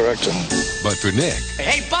into directing? But for Nick,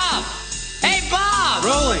 Hey, Bob! Hey, Bob!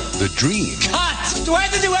 Rolling. the dream Cut! Do I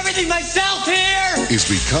have to do everything myself here? is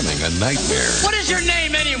becoming a nightmare. What is your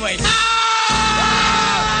name anyway?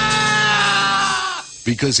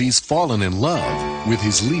 Because he's fallen in love with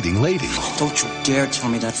his leading lady, Don't you dare tell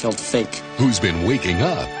me that felt fake. who's been waking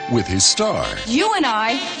up with his star. You and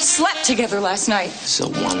I slept together last night. So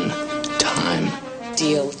one time.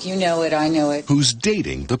 Deal. You know it, I know it. Who's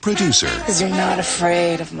dating the producer, Because you're not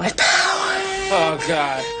afraid of my power. Oh,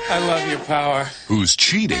 God. I love your power. who's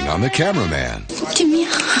cheating on the cameraman, Give me a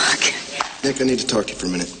hug. Nick, I need to talk to you for a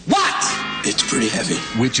minute. What? it's pretty heavy,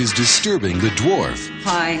 which is disturbing the dwarf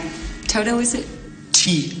Hi. Toto, is it?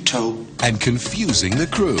 Tito and confusing the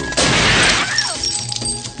crew,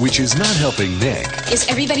 which is not helping Nick Is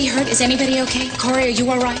everybody hurt? Is anybody okay? Corey, are you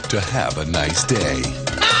all right? to have a nice day.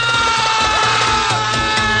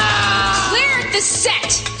 Clear the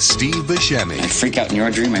set. Steve Buscemi, I freak out in your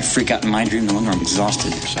dream, I freak out in my dream, no wonder I'm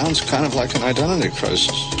exhausted. Sounds kind of like an identity crisis.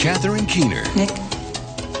 Catherine Keener, Nick,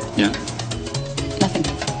 Yeah. nothing.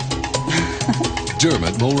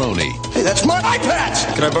 Dermot Mulroney, Hey, that's my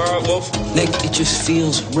iPad! Can I borrow it, Wolf? Nick, it just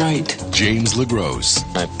feels right. James LaGrosse,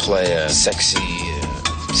 I play a sexy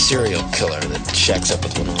serial killer that shacks up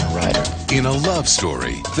with Winona Ryder. in a love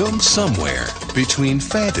story filmed somewhere between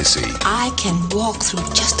fantasy, I can walk through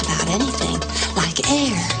just about anything, like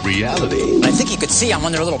air. reality, I think you could see I'm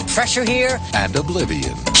under a little pressure here. and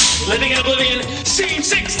oblivion. Living in Oblivion, Scene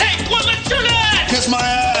 6, take 1, let's do that! Kiss my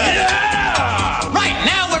ass! Yeah! Right,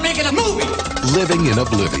 now we're making a movie! Living in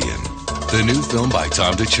Oblivion, the new film by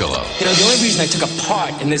Tom DiCillo. You know, the only reason I took a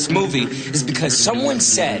part in this movie is because someone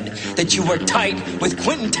said that you were tight with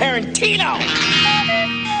Quentin Tarantino.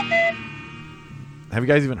 Have you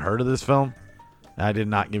guys even heard of this film? I did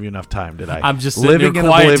not give you enough time, did I? I'm just Living in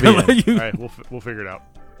quiet to Oblivion. let you. All right, we'll figure it out.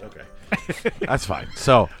 Okay. That's fine.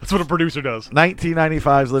 So That's what a producer does.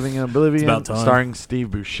 1995's Living in Oblivion, about time. starring Steve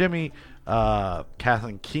Buscemi,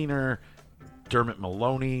 Kathleen Keener, Dermot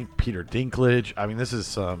Mulroney, Peter Dinklage. I mean, this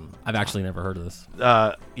is I've actually never heard of this.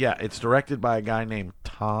 yeah, it's directed by a guy named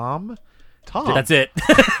Tom That's it.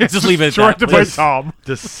 Just leave it at Directed that. by Tom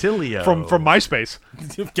DiCillo from MySpace.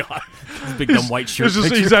 God, this big dumb white shirt. It's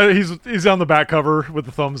just- he's on the back cover with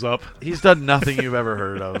the thumbs up. He's done nothing you've ever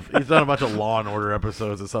heard of. He's done a bunch of Law and Order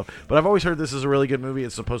episodes and stuff. But I've always heard this is a really good movie.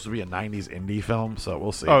 It's supposed to be a 90s indie film, so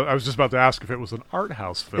we'll see. Oh, I was just about to ask if it was an art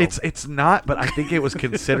house film. It's not, but I think it was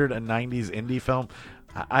considered a 90s indie film.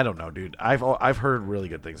 I don't know, dude. I've heard really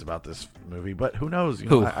good things about this movie, but who knows? You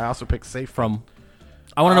know, Who? I also picked Safe from.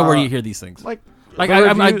 I want to know where you hear these things. Like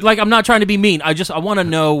I'm not trying to be mean. I want to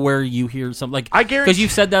know where you hear some like. I guarantee because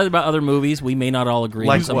you've said that about other movies. We may not all agree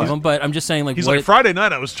Like on some what? of them, but I'm just saying like. He's what like, Friday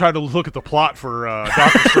night I was trying to look at the plot for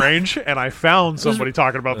Doctor Strange, and I found somebody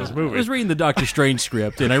talking about this I movie. was reading the Doctor Strange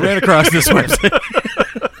script, and I ran across this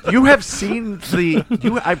website. You have seen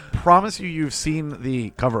I promise you've seen the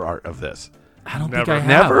cover art of this. I don't Never. think I have.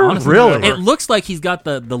 Never? Honestly. Really? It looks like he's got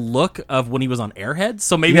the look of when he was on Airheads.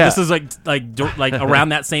 So maybe Yeah. this is like around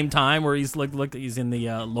that same time where he's like he's in the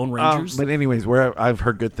Lone Rangers. But anyways, where I've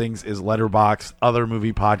heard good things is Letterboxd, other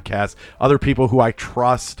movie podcasts, other people who I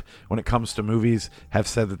trust when it comes to movies have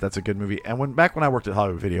said that that's a good movie. And back when I worked at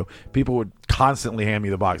Hollywood Video, people would constantly hand me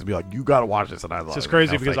the box and be like, "You got to watch this." And I thought It's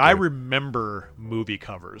crazy "No, because thank I you." remember movie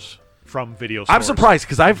covers from video stores. I'm surprised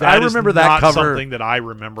because I That is remember that not cover. something that I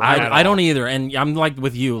remember. at I don't all. either, and I'm like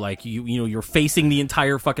with you. Like you know, you're facing the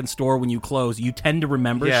entire fucking store when you close. You tend to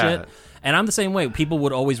remember Yeah. shit, and I'm the same way. People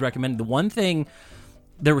would always recommend the one thing.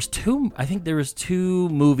 I think there was two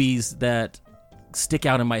movies that stick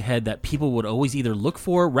out in my head that people would always either look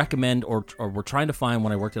for, recommend, or were trying to find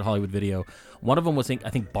when I worked at Hollywood Video. One of them was I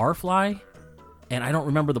think Barfly. And I don't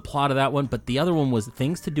remember the plot of that one, but the other one was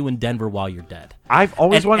Things to Do in Denver While You're Dead. I've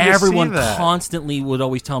always wanted to see everyone that. constantly would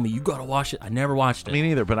always tell me, "You got to watch it." I never watched it. Me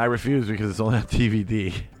neither, but I refuse because it's only on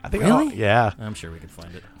DVD. I think Really? yeah. I'm sure we could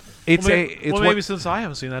find it. It's maybe since I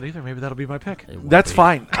haven't seen that either, maybe that'll be my pick. That's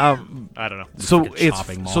fine. I don't know. So Fucking it's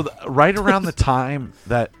shopping mall. so right around the time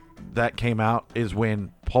that came out is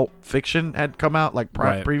when Pulp Fiction had come out, like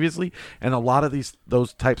Right. previously, and a lot of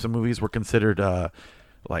those types of movies were considered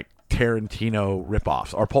like Tarantino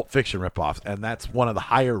ripoffs or Pulp Fiction ripoffs, and that's one of the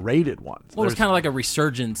higher rated ones. Well, it's kind of like a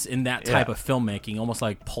resurgence in that type Yeah. of filmmaking, almost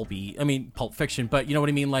like Pulp Fiction, but you know what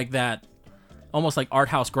I mean, like that, almost like art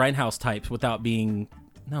house, grindhouse types, without being.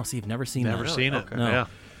 No, see, you've never seen that. Never seen it. No. Yeah.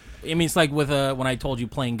 I mean, it's like with when I told you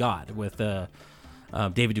Playing God with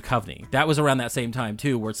David Duchovny. That was around that same time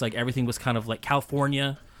too, where it's like everything was kind of like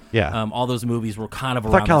California. Yeah. All those movies were kind of I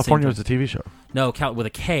around. thought California the was same a TV show. No, with a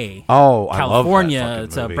K. Oh, I love that California. fucking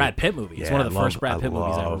It's a movie. Brad Pitt movie. It's Yeah, one of the I first love- Brad Pitt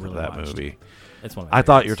movies I ever love really that watched. movie. It's one of my I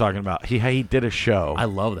thought you were favorites. talking about he did a show. I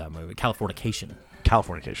love that movie, Californication,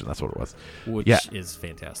 Californication, that's what it was. which Yeah. is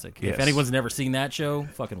fantastic. Yes. If anyone's never seen that show,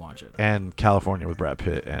 fucking watch it. And California with Brad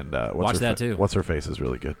Pitt and Watch that too. What's her face is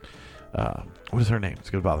really good. What is her name? It's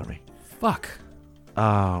gonna bother me. Fuck.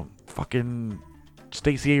 Fucking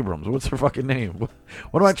Stacey Abrams. What's her fucking name?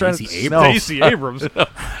 What am I trying to Stacey no. Stacey Abrams.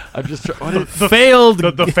 I'm just Failed.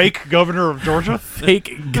 The fake governor of Georgia.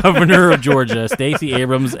 Fake governor of Georgia, Stacey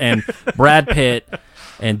Abrams, and Brad Pitt,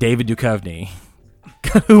 and David Duchovny.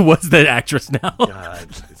 Who was the actress now? God,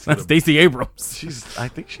 That's Stacey Abrams. I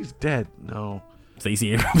think she's dead. No.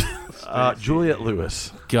 Stacey Abrams. Juliette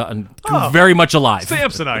Lewis. Very much alive.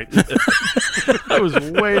 Samsonite. I was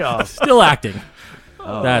way off. Still acting.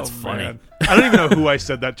 That's funny. Man. I don't even know who I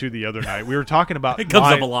said that to the other night. We were talking about It comes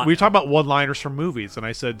up a lot. We were talking about one-liners from movies, and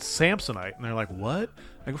I said Samsonite, and they're like, "What?"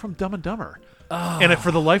 I go from Dumb and Dumber. Oh. And for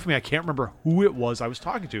the life of me, I can't remember who it was I was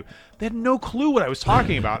talking to. They had no clue what I was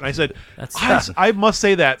talking about, and I said, "I must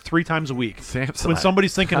say that 3 times a week." Samsonite. When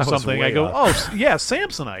somebody's thinking of That was something, I way go, off. "Oh, yeah,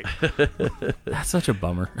 Samsonite." That's such a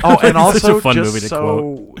bummer. Oh, and Such also, a fun just movie to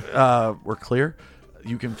quote. so we're clear,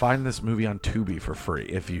 you can find this movie on Tubi for free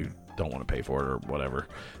if you don't want to pay for it or whatever.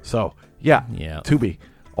 So, yeah. Tubi.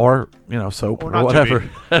 Or, soap or not whatever.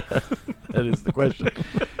 That is the question.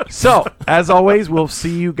 So, as always, we'll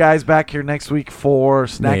see you guys back here next week for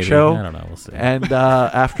Snack Maybe. Show. I don't know. We'll see. And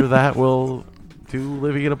after that, we'll to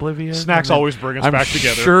Living in Oblivion. Snacks always bring us back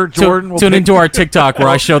together. Sure, Jordan will tune pick, into our TikTok where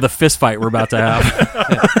I show the fist fight we're about to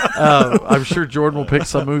have. I'm sure Jordan will pick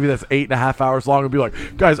some movie that's 8.5 hours long and be like,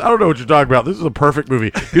 guys, I don't know what you're talking about. This is a perfect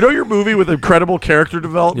movie. You know your movie with incredible character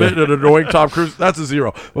development and annoying Tom Cruise? That's a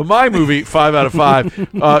 0. But my movie, 5 out of 5,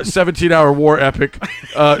 17-hour war epic,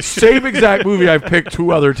 same exact movie I've picked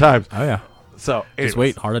 2 other times. Oh, yeah. So, just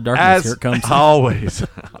wait, Heart of Darkness, as here it comes. always,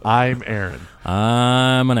 I'm Aaron.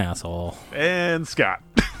 I'm an asshole. And Scott.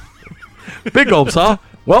 Big gulps, huh?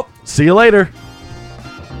 Well, see you later.